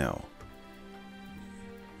as I know.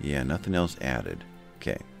 Yeah, nothing else added.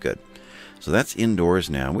 Okay, good. So that's indoors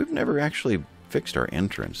now. We've never actually fixed our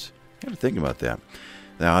entrance. I have to think about that.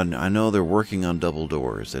 Now, I know they're working on double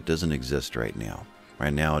doors. That doesn't exist right now.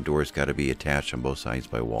 Right now, a door's got to be attached on both sides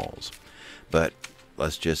by walls. But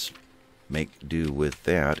let's just make do with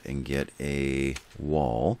that and get a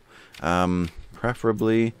wall.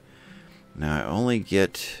 Preferably, now you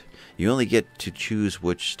only get to choose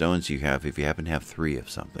which stones you have if you happen to have 3 of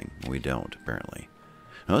something. We don't, apparently.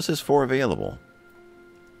 Now, this says 4 available.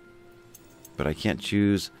 But I can't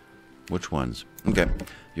choose which ones. Okay,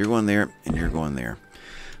 you're going there and you're going there.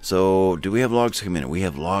 So, do we have logs coming in? We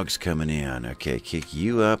have logs coming in. Okay, kick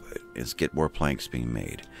you up. Let's get more planks being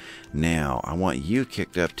made. Now, I want you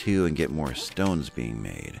kicked up too and get more stones being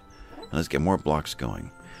made. And let's get more blocks going.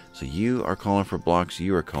 So you are calling for blocks.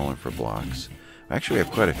 You are calling for blocks. Actually, we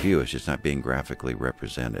have quite a few. It's just not being graphically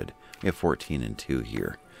represented. We have 14 and 2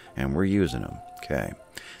 here, and we're using them. Okay.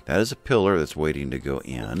 That is a pillar that's waiting to go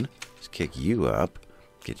in. Let's kick you up.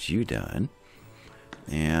 Get you done.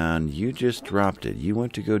 And you just dropped it. You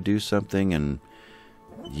went to go do something, and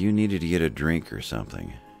you needed to get a drink or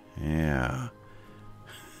something. Yeah.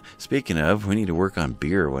 Speaking of, we need to work on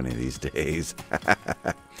beer one of these days.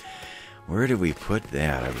 Where do we put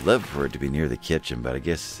that? I would love for it to be near the kitchen, but I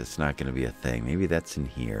guess it's not going to be a thing. Maybe that's in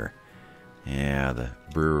here. Yeah, the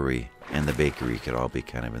brewery and the bakery could all be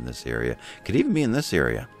kind of in this area. Could even be in this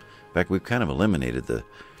area. In fact, we've kind of eliminated the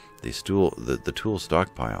tool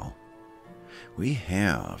stockpile. We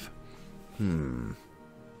have,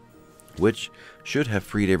 which should have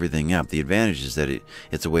freed everything up. The advantage is that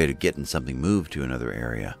it's a way to getting something moved to another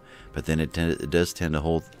area, but then it does tend to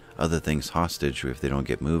hold other things hostage if they don't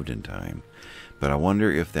get moved in time. But I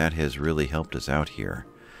wonder if that has really helped us out here.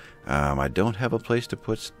 I don't have a place to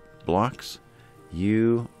put blocks.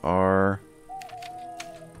 You are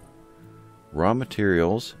raw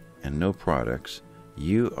materials and no products.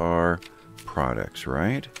 You are products,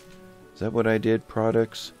 right? Is that what I did?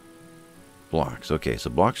 Products? Blocks. Okay,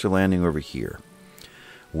 so blocks are landing over here,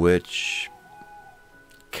 which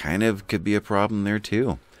kind of could be a problem there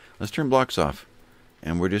too. Let's turn blocks off,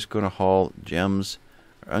 and we're just going to haul gems,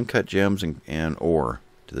 uncut gems and ore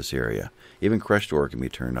to this area. Even crushed ore can be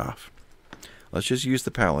turned off. Let's just use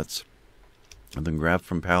the pallets and then grab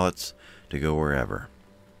from pallets to go wherever.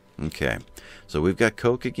 Okay, so we've got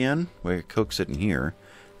coke again. We got coke sitting here.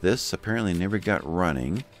 This apparently never got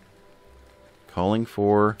running. Calling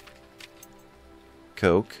for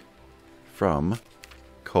coke from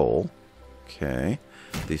coal. Okay,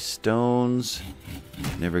 the stones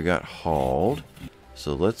never got hauled,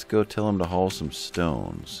 so let's go tell them to haul some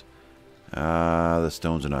stones. The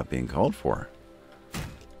stones are not being called for.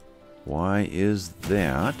 Why is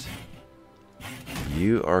that?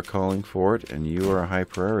 You are calling for it, and you are a high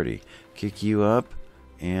priority. Kick you up,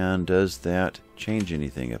 and does that change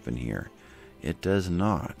anything up in here? It does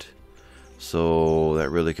not. So that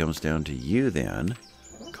really comes down to you then,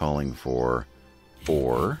 calling for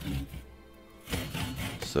ore.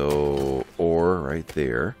 So ore right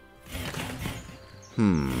there.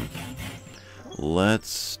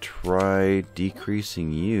 Let's try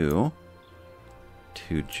decreasing you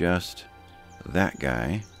to just that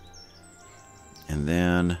guy, and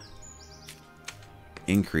then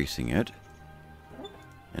increasing it,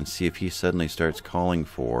 and see if he suddenly starts calling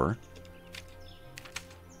for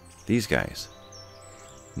these guys.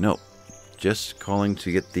 Nope, just calling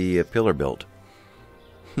to get the pillar built.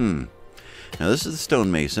 Now this is the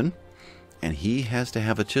stonemason, and he has to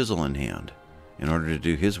have a chisel in hand in order to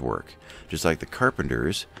do his work, just like the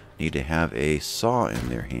carpenters need to have a saw in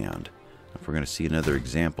their hand. If we're going to see another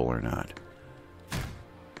example or not.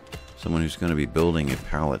 Someone who's going to be building a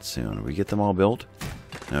pallet soon. Did we get them all built?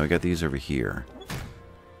 No, we got these over here.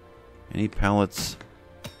 Any pallets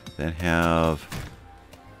that have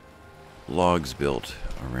logs built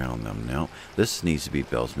around them? No. This needs to be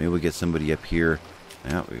built. Maybe we get somebody up here.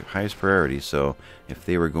 Now, highest priority, so if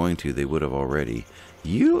they were going to, they would have already.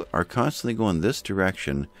 You are constantly going this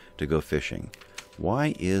direction to go fishing.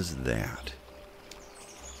 Why is that?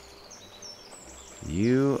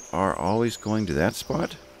 You are always going to that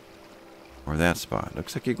spot? Or that spot?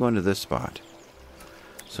 Looks like you're going to this spot.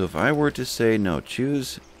 So if I were to say, no,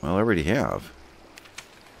 choose... Well, I already have.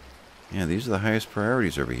 Yeah, these are the highest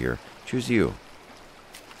priorities over here. Choose you.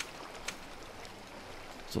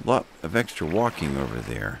 There's a lot of extra walking over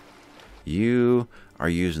there. You are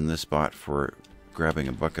using this spot for grabbing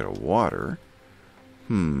a bucket of water.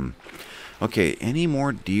 Okay, any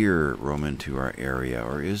more deer roam into our area,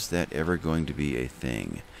 or is that ever going to be a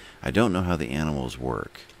thing? I don't know how the animals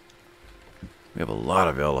work. We have a lot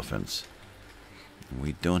of elephants.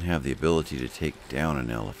 We don't have the ability to take down an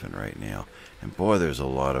elephant right now. And boy, there's a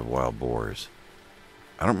lot of wild boars.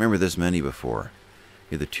 I don't remember this many before.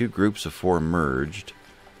 The two groups of 4 merged,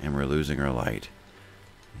 and we're losing our light.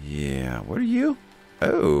 Yeah, what are you?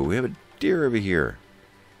 Oh, we have a deer over here.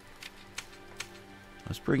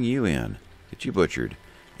 Let's bring you in. Get you butchered.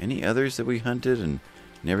 Any others that we hunted and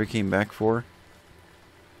never came back for?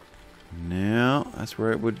 No, that's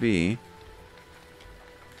where it would be.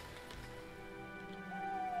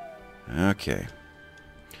 Okay.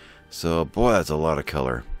 So, boy, that's a lot of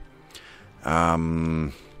color.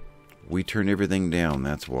 We turned everything down,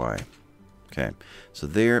 that's why. Okay. So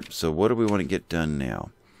there, so what do we want to get done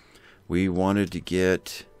now? We wanted to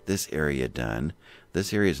get this area done.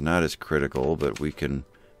 This area is not as critical, but we can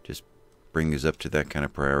just bring these up to that kind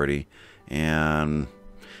of priority. And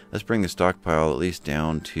Let's bring the stockpile at least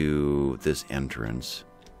down to this entrance.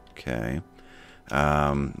 Okay.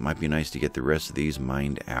 Might be nice to get the rest of these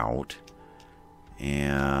mined out.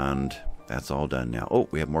 And that's all done now. Oh,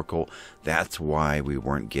 we have more coal. That's why we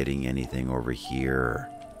weren't getting anything over here.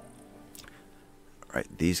 All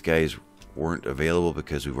right, these guys weren't available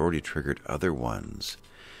because we've already triggered other ones.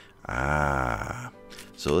 Ah.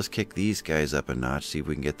 So let's kick these guys up a notch, see if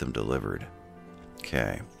we can get them delivered.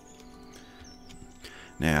 Okay.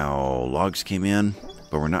 Now, logs came in,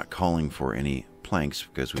 but we're not calling for any planks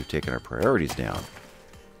because we've taken our priorities down.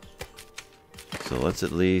 So let's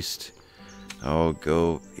at least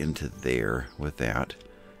go into there with that.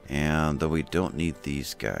 And though we don't need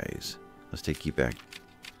these guys, let's take you back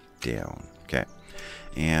down. Okay.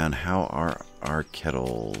 And how are our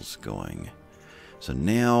kettles going? So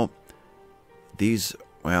now these,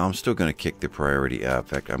 well, I'm still going to kick the priority up. In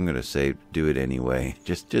fact, I'm going to say do it anyway.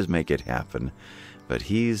 Just make it happen. But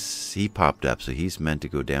he popped up, so he's meant to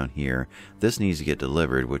go down here. This needs to get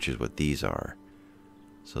delivered, which is what these are.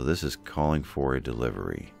 So this is calling for a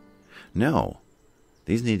delivery. No,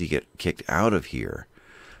 these need to get kicked out of here.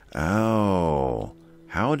 Oh,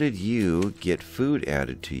 how did you get food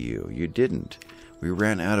added to you? You didn't. We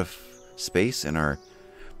ran out of space in our...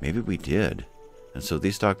 Maybe we did. And so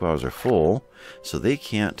these stockpiles are full, so they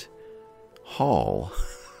can't haul.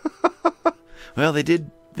 Well, they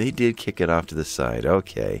did kick it off to the side.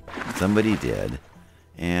 Okay, somebody did.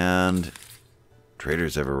 And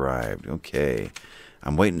traders have arrived. Okay,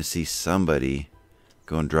 I'm waiting to see somebody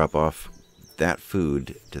go and drop off that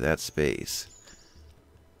food to that space.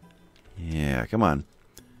 Yeah, come on.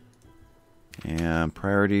 And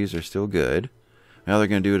priorities are still good. Now they're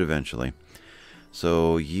going to do it eventually.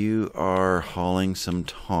 So you are hauling some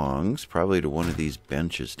tongs, probably to one of these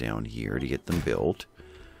benches down here to get them built.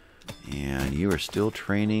 And you are still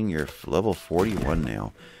training. You're level 41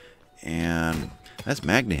 now. And that's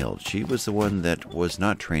Magnahild. She was the one that was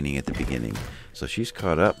not training at the beginning. So she's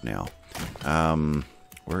caught up now.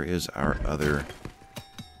 Where is our other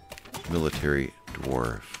military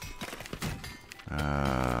dwarf?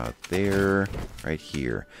 There, right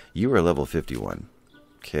here. You are level 51.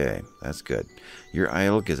 Okay, that's good. You're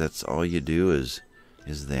idle because that's all you do is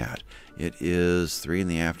that. It is 3 in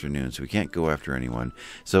the afternoon, so we can't go after anyone.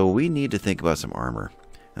 So we need to think about some armor.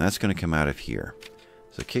 And that's going to come out of here.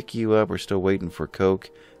 So kick you up. We're still waiting for coke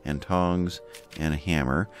and tongs and a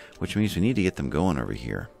hammer, which means we need to get them going over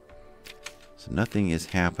here. So nothing is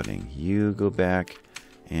happening. You go back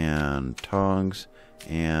and tongs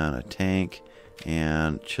and a tank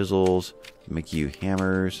and chisels. Make you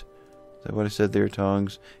hammers. Is that what I said there?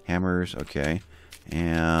 Tongs, hammers, okay.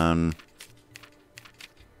 And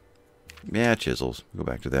yeah, chisels. Go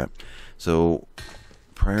back to that. So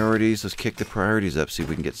priorities. Let's kick the priorities up. See if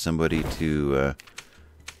we can get somebody to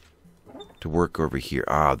work over here.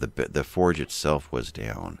 Ah, the forge itself was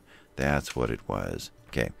down. That's what it was.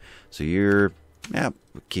 Okay. So we'll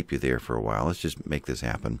keep you there for a while. Let's just make this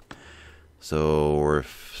happen. So we're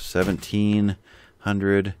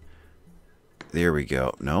 1700. There we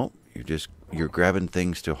go. No, you're grabbing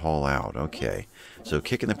things to haul out. Okay. So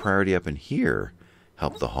kicking the priority up in here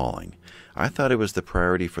helped the hauling. I thought it was the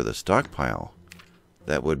priority for the stockpile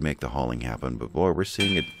that would make the hauling happen, but boy, we're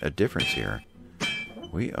seeing a difference here.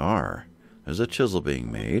 We are. There's a chisel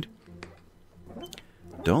being made.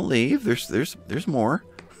 Don't leave. There's more.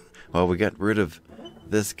 Well, we got rid of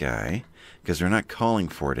this guy because they're not calling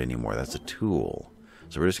for it anymore. That's a tool.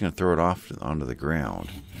 So we're just going to throw it off onto the ground.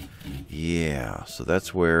 Yeah, so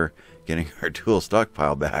that's where getting our tool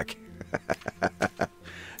stockpile back.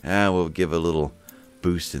 We'll give a little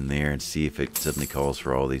boost in there and see if it suddenly calls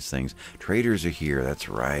for all these things. Traders are here, that's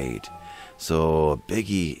right. So a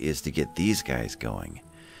biggie is to get these guys going.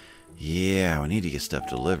 Yeah, we need to get stuff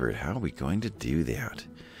delivered. How are we going to do that?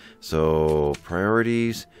 So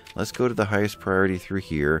priorities, let's go to the highest priority through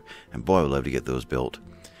here. And boy, I would love to get those built.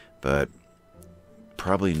 But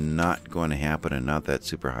probably not going to happen and not that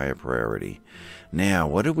super high a priority. Now,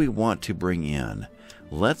 what do we want to bring in?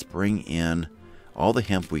 Let's bring in all the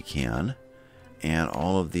hemp we can and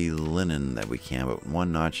all of the linen that we can, but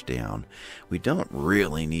one notch down. We don't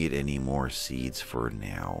really need any more seeds for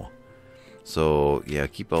now. So, yeah,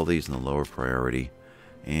 keep all these in the lower priority.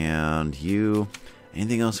 And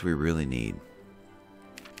anything else we really need?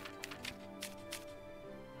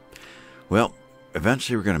 Well,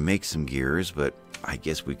 eventually we're going to make some gears, but I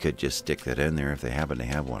guess we could just stick that in there if they happen to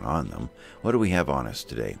have one on them. What do we have on us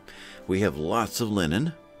today? We have lots of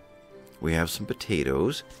linen. We have some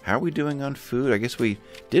potatoes. How are we doing on food? I guess we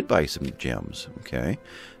did buy some gems. Okay.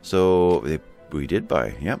 So we did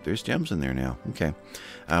buy. Yep, there's gems in there now. Okay.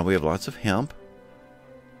 We have lots of hemp.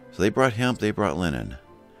 So they brought hemp, they brought linen.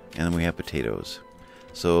 And then we have potatoes.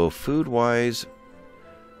 So food-wise,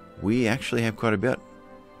 we actually have quite a bit.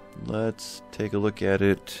 Let's take a look at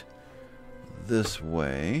it this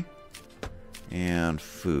way. And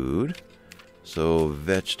food. So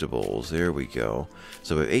vegetables, there we go.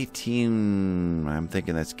 So we have 18, I'm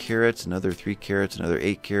thinking that's carrots, another 3 carrots, another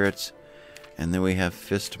 8 carrots. And then we have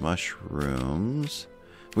fist mushrooms.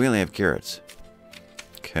 We only have carrots.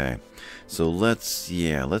 Okay. So let's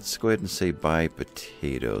go ahead and say buy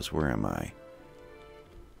potatoes. Where am I?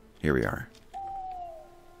 Here we are.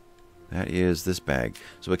 That is this bag.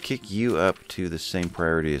 So we'll kick you up to the same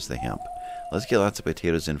priority as the hemp. Let's get lots of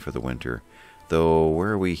potatoes in for the winter. Though,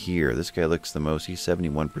 where are we here? This guy looks the most. He's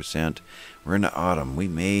 71%. We're into autumn. We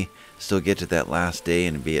may still get to that last day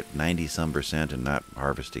and be at 90-some% and not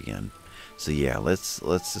harvest again. So yeah, this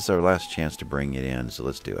is our last chance to bring it in. So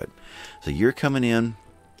let's do it. So you're coming in.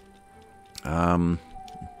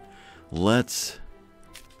 Let's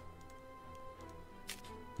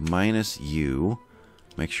minus you.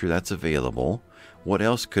 Make sure that's available. What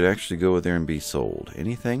else could actually go there and be sold?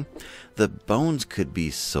 Anything? The bones could be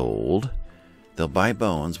sold. They'll buy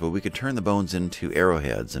bones, but we could turn the bones into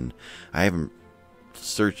arrowheads. And I haven't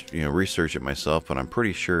researched it myself, but I'm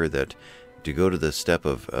pretty sure that to go to the step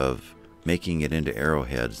of making it into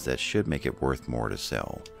arrowheads, that should make it worth more to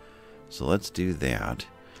sell. So let's do that.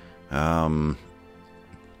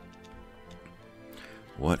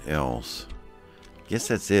 What else? Guess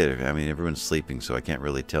that's it. I mean, everyone's sleeping, so I can't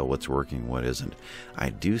really tell what's working, what isn't. I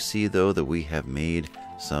do see, though, that we have made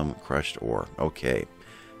some crushed ore. Okay.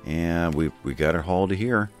 And we got our haul to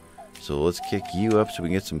here. So let's kick you up so we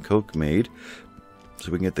can get some coke made.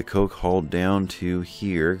 So we can get the coke hauled down to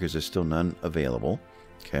here, because there's still none available.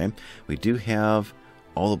 Okay. We do have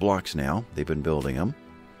all the blocks now. They've been building them.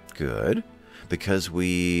 Good. Because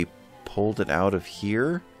we pulled it out of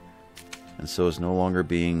here, and so it's no longer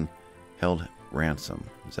being held ransom.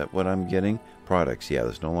 Is that what I'm getting? Products. Yeah,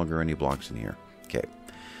 there's no longer any blocks in here. Okay.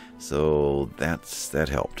 So that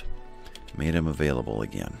helped. Made them available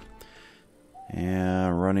again.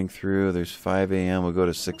 And running through, there's 5 a.m. We'll go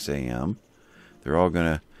to 6 a.m. They're all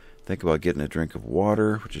going to think about getting a drink of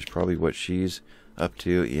water, which is probably what she's up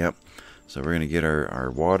to. Yep. So we're going to get our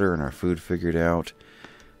water and our food figured out.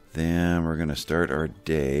 Then we're going to start our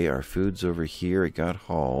day. Our food's over here. It got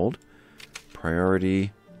hauled.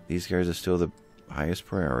 Priority. These guys are still the highest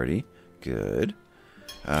priority. Good.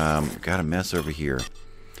 Got a mess over here.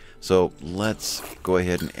 So let's go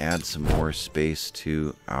ahead and add some more space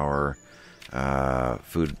to our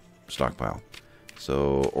food stockpile.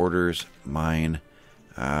 So orders, mine.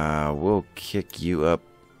 We'll kick you up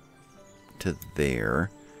to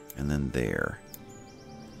there and then there.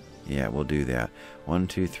 Yeah, we'll do that. 1,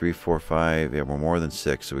 2, 3, 4, 5. Yeah, we're more than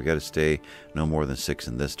 6, so we got to stay no more than 6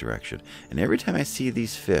 in this direction. And every time I see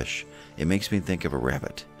these fish, it makes me think of a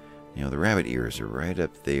rabbit. You know, the rabbit ears are right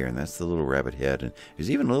up there, and that's the little rabbit head. And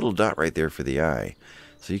there's even a little dot right there for the eye.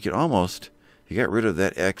 So you could almost, if you got rid of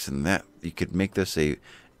that X and that, you could make this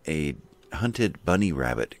a hunted bunny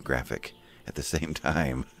rabbit graphic at the same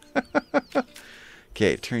time.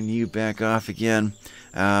 Okay, turn you back off again.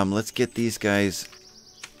 Let's get these guys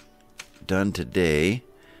done today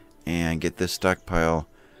and get this stockpile.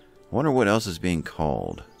 I wonder what else is being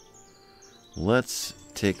called. Let's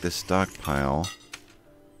take the stockpile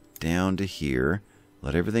down to here,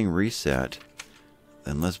 let everything reset,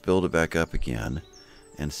 then let's build it back up again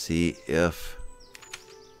and see if,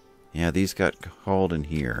 yeah, these got hauled in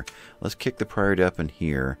here. Let's kick the priority up in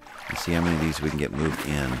here and see how many of these we can get moved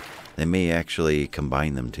in. They may actually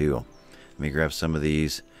combine them too. Let me grab some of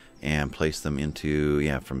these and place them into,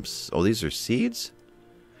 yeah, oh, these are seeds?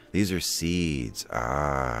 These are seeds.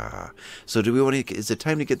 So do we want to, is it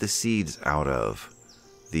time to get the seeds out of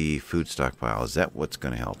the food stockpile? Is that what's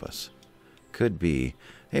going to help us? Could be.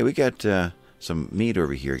 Hey, we got some meat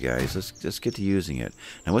over here, guys. Let's get to using it.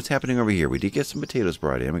 Now, what's happening over here? We did get some potatoes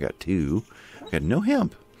brought in. We got 2. We got no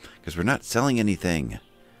hemp because we're not selling anything.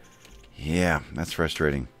 Yeah, that's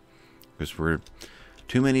frustrating because we're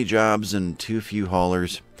too many jobs and too few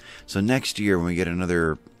haulers. So next year, when we get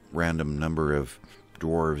another random number of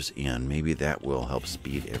dwarves in, maybe that will help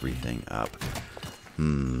speed everything up.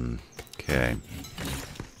 Okay.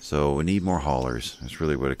 So we need more haulers. That's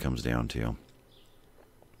really what it comes down to.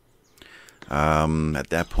 At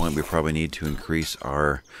that point, we probably need to increase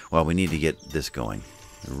our... Well, we need to get this going.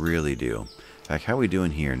 We really do. In fact, how are we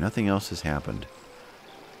doing here? Nothing else has happened.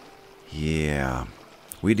 Yeah.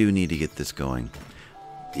 We do need to get this going.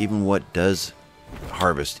 Even what does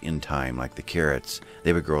harvest in time, like the carrots,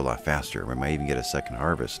 they would grow a lot faster. We might even get a second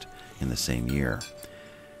harvest in the same year.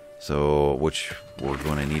 So, which we're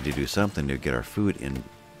going to need to do something to get our food in,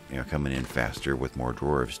 coming in faster with more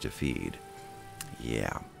dwarves to feed.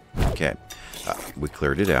 Yeah. Okay. We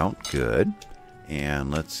cleared it out. Good.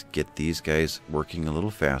 And let's get these guys working a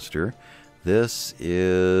little faster. This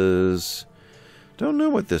is... Don't know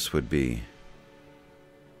what this would be.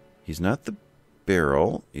 He's not the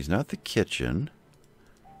barrel. He's not the kitchen.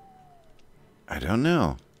 I don't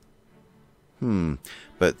know.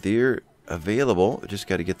 But they're available. Just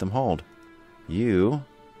got to get them hauled. Yep,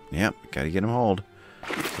 got to get them hauled.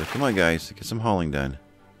 So come on, guys. Get some hauling done.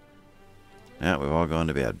 Now we've all gone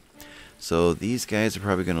to bed. So these guys are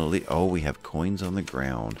probably going to leave. Oh, we have coins on the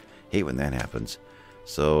ground. Hate when that happens.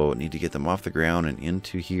 So need to get them off the ground and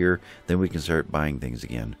into here. Then we can start buying things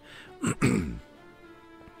again.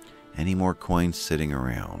 Any more coins sitting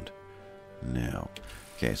around? No.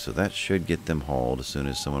 Okay, so that should get them hauled as soon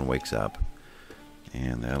as someone wakes up.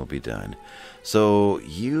 And that'll be done. So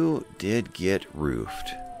you did get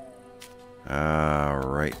roofed.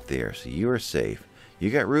 Right there. So you are safe. You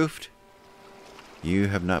got roofed? You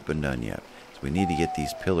have not been done yet. So we need to get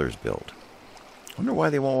these pillars built. I wonder why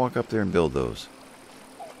they won't walk up there and build those.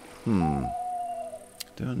 Don't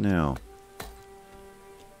know.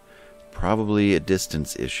 Probably a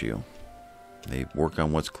distance issue. They work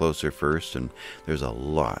on what's closer first, and there's a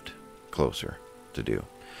lot closer to do.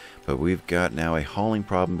 But we've got now a hauling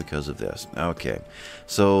problem because of this. Okay,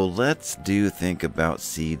 so let's think about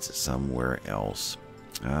seeds somewhere else.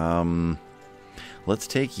 Let's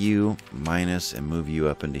take you minus and move you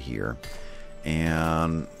up into here.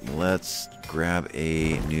 And let's grab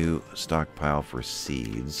a new stockpile for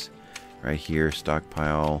seeds. Right here,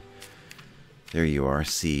 stockpile. There you are,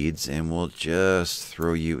 seeds. And we'll just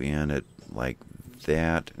throw you in at like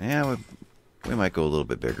that. Yeah, we might go a little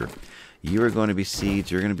bit bigger. You are going to be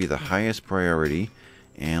seeds. You're going to be the highest priority.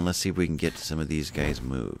 And let's see if we can get some of these guys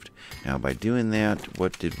moved. Now, by doing that,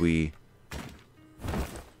 what did we...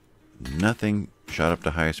 Nothing shot up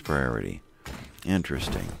to highest priority.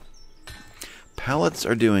 Interesting. Pallets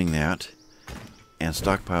are doing that, and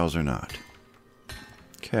stockpiles are not.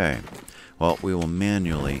 Okay. Well, we will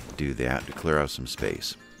manually do that to clear out some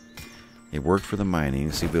space. It worked for the mining.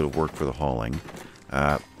 Let's see if it'll work for the hauling.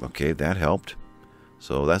 Okay, that helped.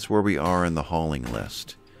 So that's where we are in the hauling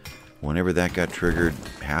list. Whenever that got triggered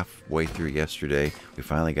halfway through yesterday, we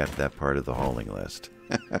finally got to that part of the hauling list.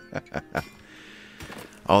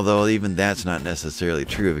 Although even that's not necessarily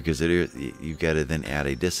true because you've got to then add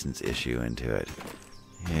a distance issue into it.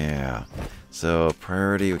 Yeah. So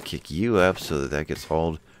priority would kick you up so that gets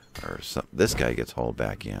hauled, or this guy gets hauled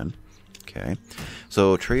back in. Okay.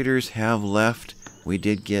 So traders have left. We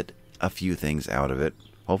did get a few things out of it.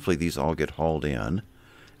 Hopefully these all get hauled in.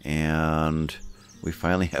 And we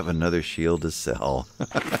finally have another shield to sell.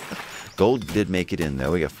 Gold did make it in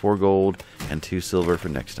though. We got 4 gold and 2 silver for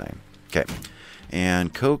next time. Okay.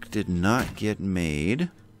 And coke did not get made.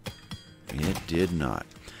 It did not.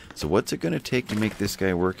 So what's it going to take to make this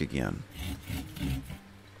guy work again?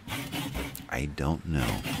 I don't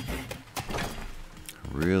know.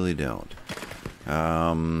 Really don't.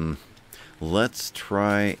 Let's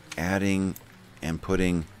try adding and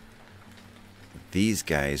putting these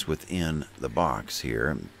guys within the box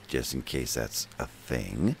here, just in case that's a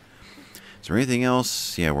thing. Is there anything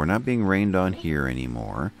else? Yeah, we're not being rained on here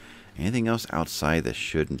anymore. Anything else outside that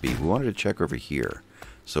shouldn't be? We wanted to check over here.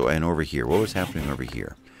 So, and over here. What was happening over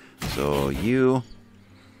here? So,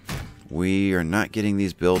 we are not getting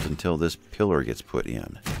these built until this pillar gets put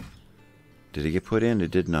in. Did it get put in?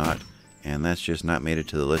 It did not. And that's just not made it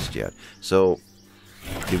to the list yet. So,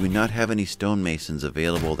 did we not have any stonemasons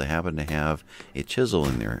available that happen to have a chisel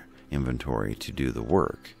in their inventory to do the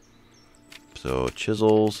work? So,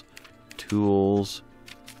 chisels, tools.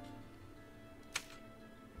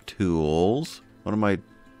 What are my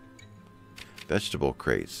vegetable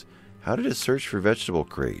crates? How did it search for vegetable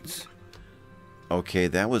crates? Okay,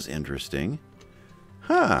 that was interesting.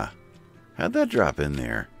 Huh. How'd that drop in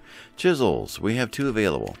there? Chisels. We have 2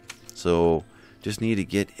 available. So, just need to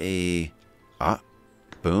get a...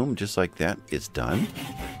 boom, just like that. It's done.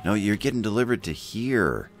 No, you're getting delivered to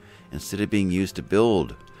here instead of being used to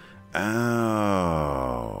build.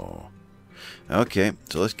 Oh. Okay,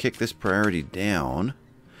 so let's kick this priority down.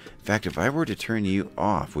 In fact, if I were to turn you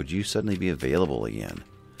off, would you suddenly be available again?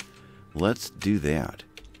 Let's do that.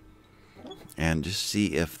 And just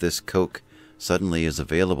see if this coke suddenly is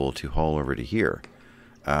available to haul over to here.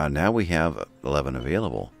 Now we have 11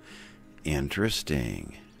 available.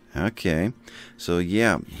 Interesting. Okay. So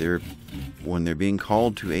yeah, when they're being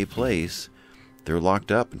called to a place, they're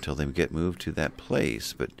locked up until they get moved to that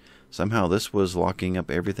place. But somehow this was locking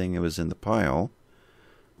up everything that was in the pile.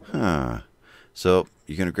 Huh. So,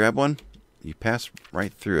 you're going to grab one? You passed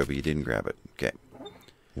right through it, but you didn't grab it. Okay.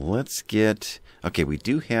 Let's get... Okay, we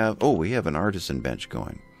do have... Oh, we have an artisan bench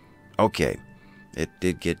going. Okay. It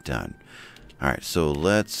did get done. Alright, so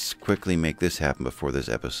let's quickly make this happen before this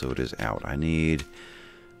episode is out. I need...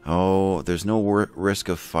 Oh, there's no risk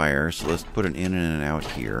of fire, so let's put an in and an out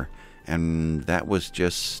here. And that was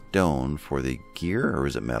just stone for the gear, or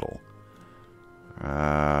is it metal?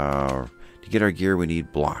 To get our gear, we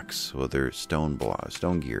need blocks. So they're stone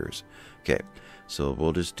gears. Okay, so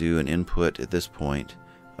we'll just do an input at this point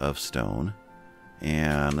of stone.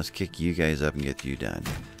 And let's kick you guys up and get you done.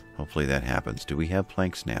 Hopefully that happens. Do we have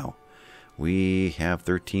planks now? We have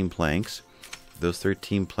 13 planks. Those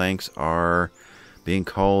 13 planks are being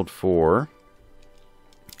called for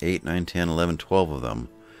 8, 9, 10, 11, 12 of them.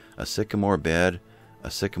 A sycamore bed,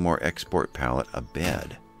 a sycamore export pallet, a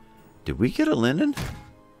bed. Did we get a linen?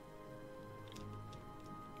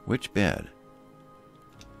 Which bed?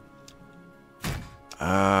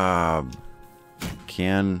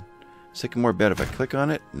 Can sycamore bed, if I click on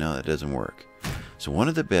it? No, that doesn't work. So one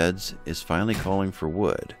of the beds is finally calling for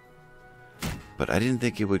wood. But I didn't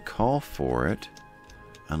think it would call for it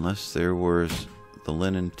unless there was the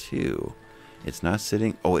linen too. It's not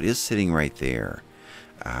sitting... Oh, it is sitting right there.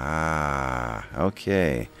 Ah,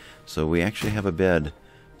 okay. So we actually have a bed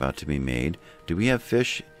about to be made. Do we have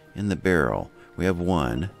fish in the barrel? We have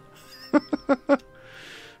one.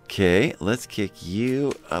 Okay, let's kick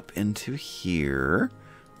you up into here.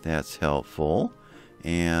 That's helpful.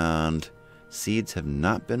 And seeds have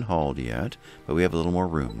not been hauled yet, but we have a little more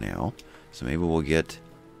room now. So maybe we'll get...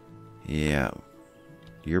 Yeah.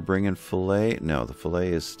 You're bringing fillet? No, the fillet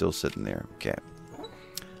is still sitting there. Okay.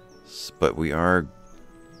 But we are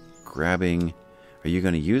grabbing... Are you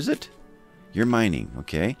going to use it? You're mining,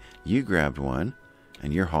 okay? You grabbed one,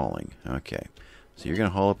 and you're hauling. Okay. So you're going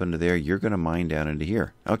to haul up into there. You're going to mine down into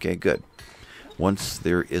here. Okay, good. Once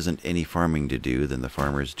there isn't any farming to do, then the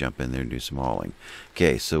farmers jump in there and do some hauling.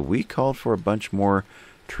 Okay, so we called for a bunch more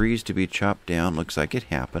trees to be chopped down. Looks like it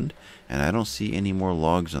happened. And I don't see any more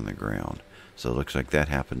logs on the ground. So it looks like that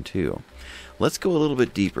happened too. Let's go a little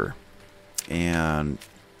bit deeper and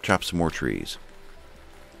chop some more trees.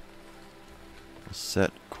 We'll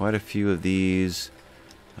set quite a few of these.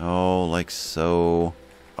 Oh, like so.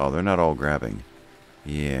 Oh, they're not all grabbing.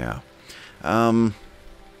 Yeah.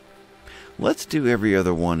 Let's do every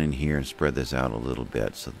other one in here and spread this out a little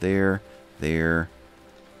bit. So there,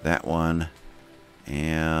 that one,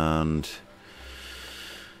 and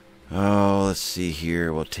oh, let's see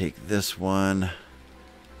here. We'll take this one.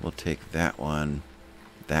 We'll take that one,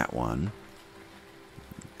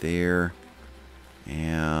 there,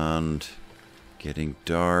 and getting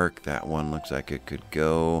dark. That one looks like it could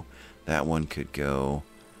go. That one could go.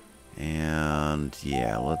 And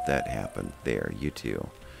yeah, let that happen. There, you too.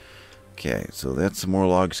 Okay, so that's some more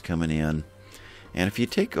logs coming in. And if you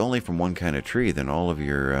take only from one kind of tree, then all of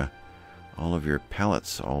your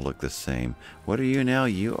pallets all look the same. What are you now?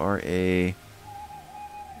 You are a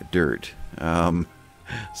dirt.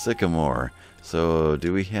 Sycamore. So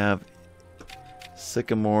do we have...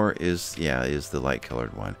 Sycamore is the light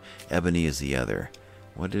colored one. Ebony is the other.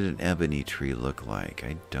 What did an ebony tree look like?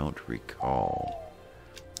 I don't recall.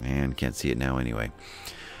 And can't see it now anyway.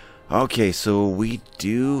 Okay, so we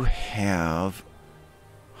do have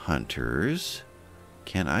hunters.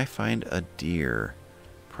 Can I find a deer?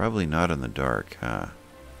 Probably not in the dark, huh?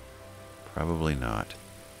 Probably not.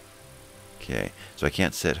 Okay, so I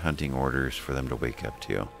can't set hunting orders for them to wake up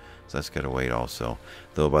to. So that's got to wait also.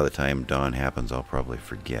 Though by the time dawn happens, I'll probably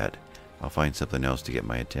forget. I'll find something else to get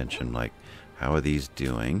my attention, like how are these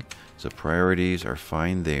doing? So priorities are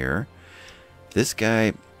fine there. This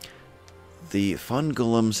guy... The fun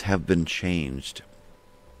golems have been changed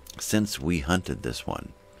since we hunted this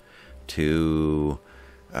one to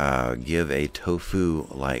give a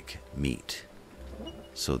tofu-like meat.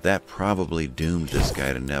 So that probably doomed this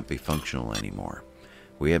guy to not be functional anymore.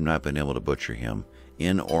 We have not been able to butcher him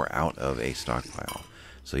in or out of a stockpile.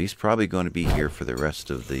 So he's probably going to be here for the rest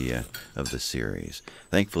of the series.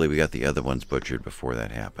 Thankfully, we got the other ones butchered before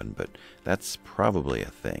that happened, but that's probably a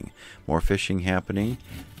thing. More fishing happening.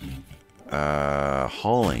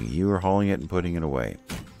 Hauling. You are hauling it and putting it away.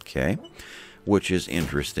 Okay. Which is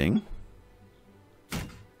interesting.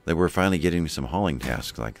 That we're finally getting some hauling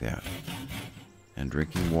tasks like that. And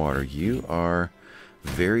drinking water. You are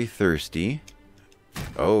very thirsty.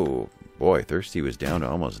 Oh, boy. Thirsty was down to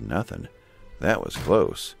almost nothing. That was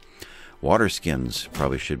close. Water skins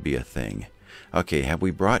probably should be a thing. Okay, have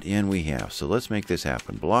we brought in? We have. So let's make this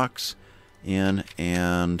happen. Blocks in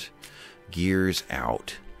and gears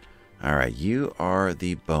out. All right, you are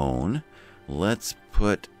the bone. Let's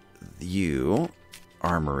put you,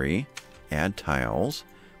 armory, add tiles,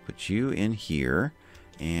 put you in here,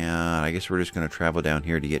 and I guess we're just going to travel down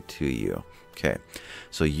here to get to you. Okay,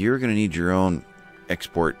 so you're going to need your own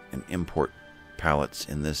export and import pallets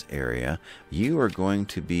in this area. You are going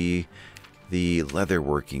to be the leather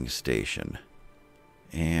working station.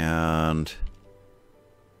 And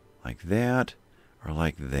like that, or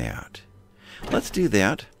like that. Let's do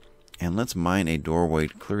that, and let's mine a doorway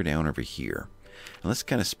clear down over here. And let's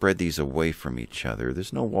kind of spread these away from each other.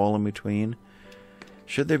 There's no wall in between.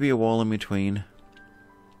 Should there be a wall in between?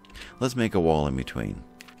 Let's make a wall in between.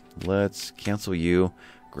 Let's cancel you,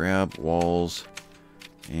 grab walls,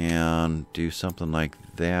 and do something like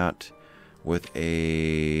that with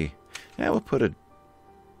a... Yeah, we'll put a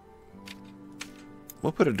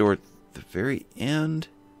door at the very end.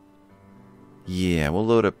 Yeah, we'll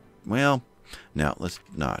load up... Well, no, let's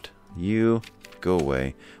not. You, go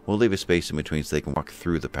away. We'll leave a space in between so they can walk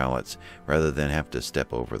through the pallets rather than have to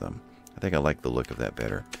step over them. I think I like the look of that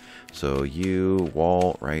better. So you,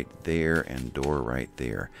 wall right there, and door right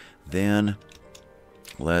there. Then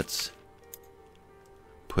let's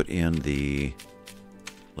put in the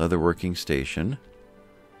leatherworking station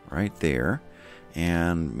right there.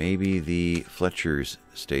 And maybe the Fletcher's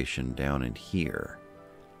station down in here.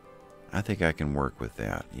 I think I can work with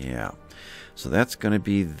that. Yeah. So that's going to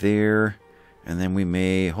be there. And then we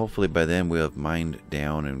may, hopefully by then, we'll have mined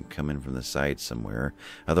down and come in from the side somewhere.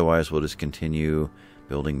 Otherwise, we'll just continue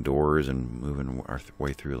building doors and moving our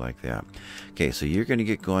way through like that. Okay, so you're going to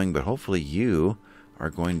get going, but hopefully you are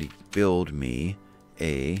going to build me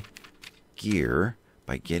a gear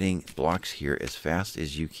by getting blocks here as fast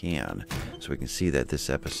as you can, so we can see that this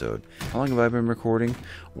episode. How long have I been recording?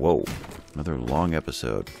 Whoa, another long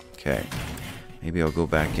episode. Okay, maybe I'll go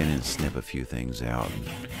back in and snip a few things out and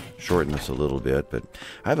shorten this a little bit, but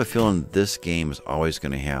I have a feeling this game is always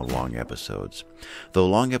going to have long episodes. Though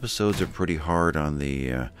long episodes are pretty hard on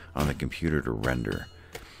the computer to render.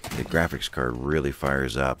 The graphics card really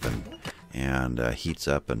fires up and heats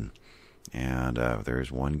up, and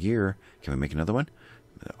there's one gear. Can we make another one?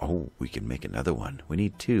 Oh, we can make another one. We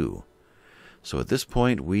need 2. So at this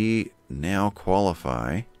point, we now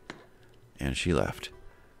qualify. And she left.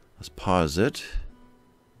 Let's pause it.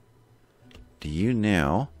 Do you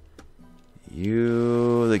now...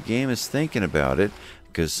 The game is thinking about it,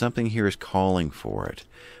 because something here is calling for it.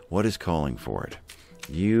 What is calling for it?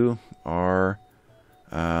 You are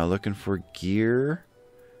looking for gear.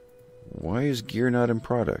 Why is gear not in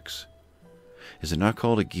products? Is it not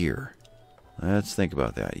called a gear? Let's think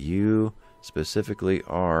about that. You specifically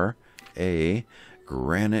are a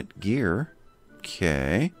granite gear.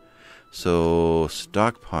 Okay. So,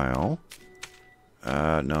 stockpile.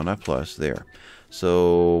 No, not plus. There.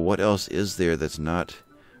 So, what else is there that's not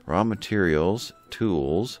raw materials,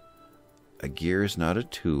 tools? A gear is not a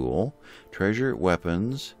tool. Treasure,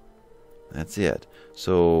 weapons. That's it.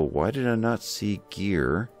 So, why did I not see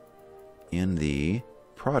gear in the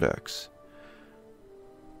products?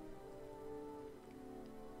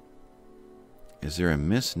 Is there a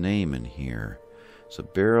misname in here? So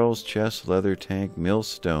barrels, chest, leather, tank,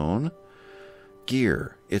 millstone.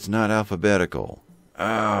 Gear. It's not alphabetical.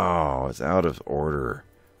 Oh, it's out of order.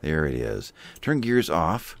 There it is. Turn gears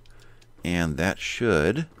off, and that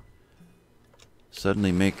should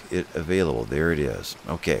suddenly make it available. There it is.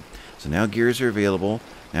 Okay, so now gears are available.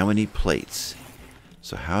 Now we need plates.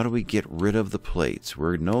 So how do we get rid of the plates?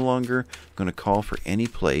 We're no longer going to call for any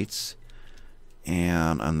plates,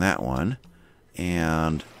 and on that one.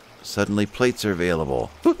 And suddenly plates are available.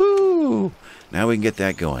 Woohoo! Now we can get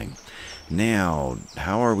that going. Now,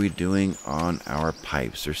 how are we doing on our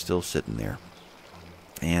pipes? They're still sitting there.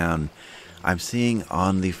 And I'm seeing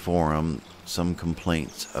on the forum some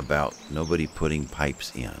complaints about nobody putting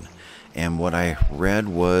pipes in. And what I read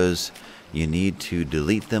was you need to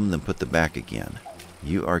delete them, then put them back again.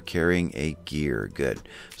 You are carrying a gear. Good.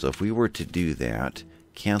 So if we were to do that,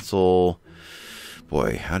 cancel...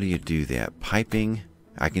 Boy, how do you do that? Piping.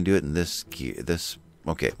 I can do it in this gear.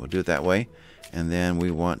 Okay, we'll do it that way. And then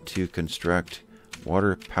we want to construct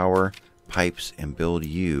water power pipes and build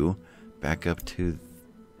you back up to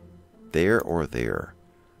there or there.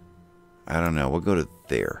 I don't know. We'll go to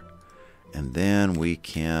there. And then we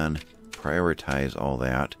can prioritize all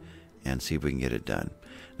that and see if we can get it done.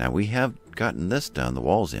 Now, we have gotten this done, the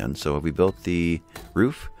walls in. So have we built the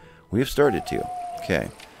roof? We have started to. Okay.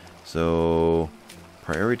 So...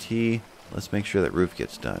 priority, let's make sure that roof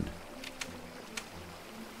gets done.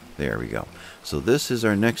 There we go. So this is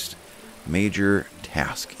our next major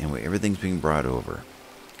task, and everything's being brought over.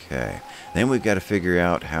 Okay. Then we've got to figure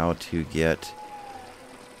out how to get...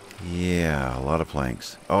 Yeah, a lot of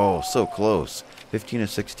planks. Oh, so close. 15 of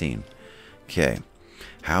 16. Okay.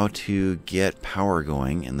 How to get power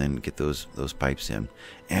going and then get those pipes in.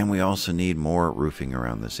 And we also need more roofing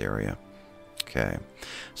around this area. Okay.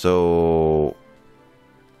 So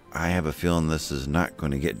I have a feeling this is not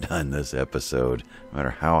going to get done this episode, no matter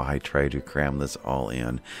how I try to cram this all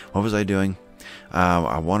in. What was I doing?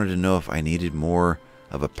 I wanted to know if I needed more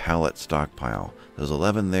of a pallet stockpile. There's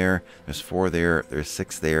 11 there, there's 4 there, there's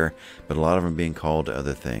 6 there, but a lot of them being called to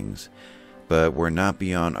other things. But we're not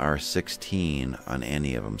beyond our 16 on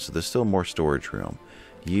any of them, so there's still more storage room.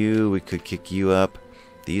 We could kick you up.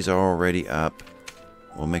 These are already up.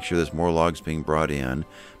 We'll make sure there's more logs being brought in.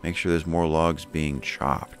 Make sure there's more logs being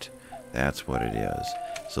chopped. That's what it is.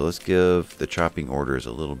 So let's give the chopping orders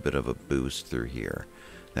a little bit of a boost through here.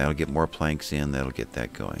 That'll get more planks in. That'll get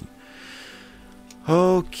that going.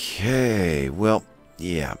 Okay. Well,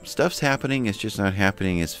 yeah. Stuff's happening. It's just not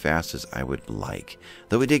happening as fast as I would like.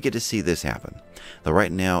 Though we did get to see this happen. Though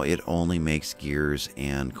right now it only makes gears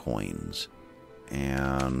and coins.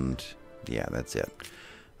 And yeah, that's it.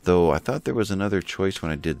 Though I thought there was another choice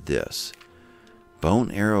when I did this.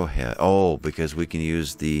 Bone arrowhead. Oh, because we can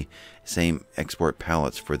use the same export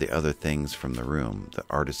pallets for the other things from the room. The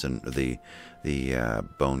artisan, the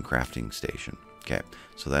bone crafting station. Okay,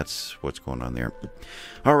 so that's what's going on there.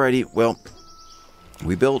 Alrighty, well,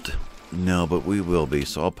 we built. No, but we will be.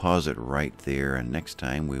 So I'll pause it right there. And next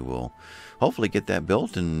time we will hopefully get that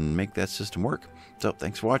built and make that system work. So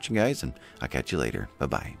thanks for watching, guys. And I'll catch you later.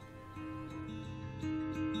 Bye-bye.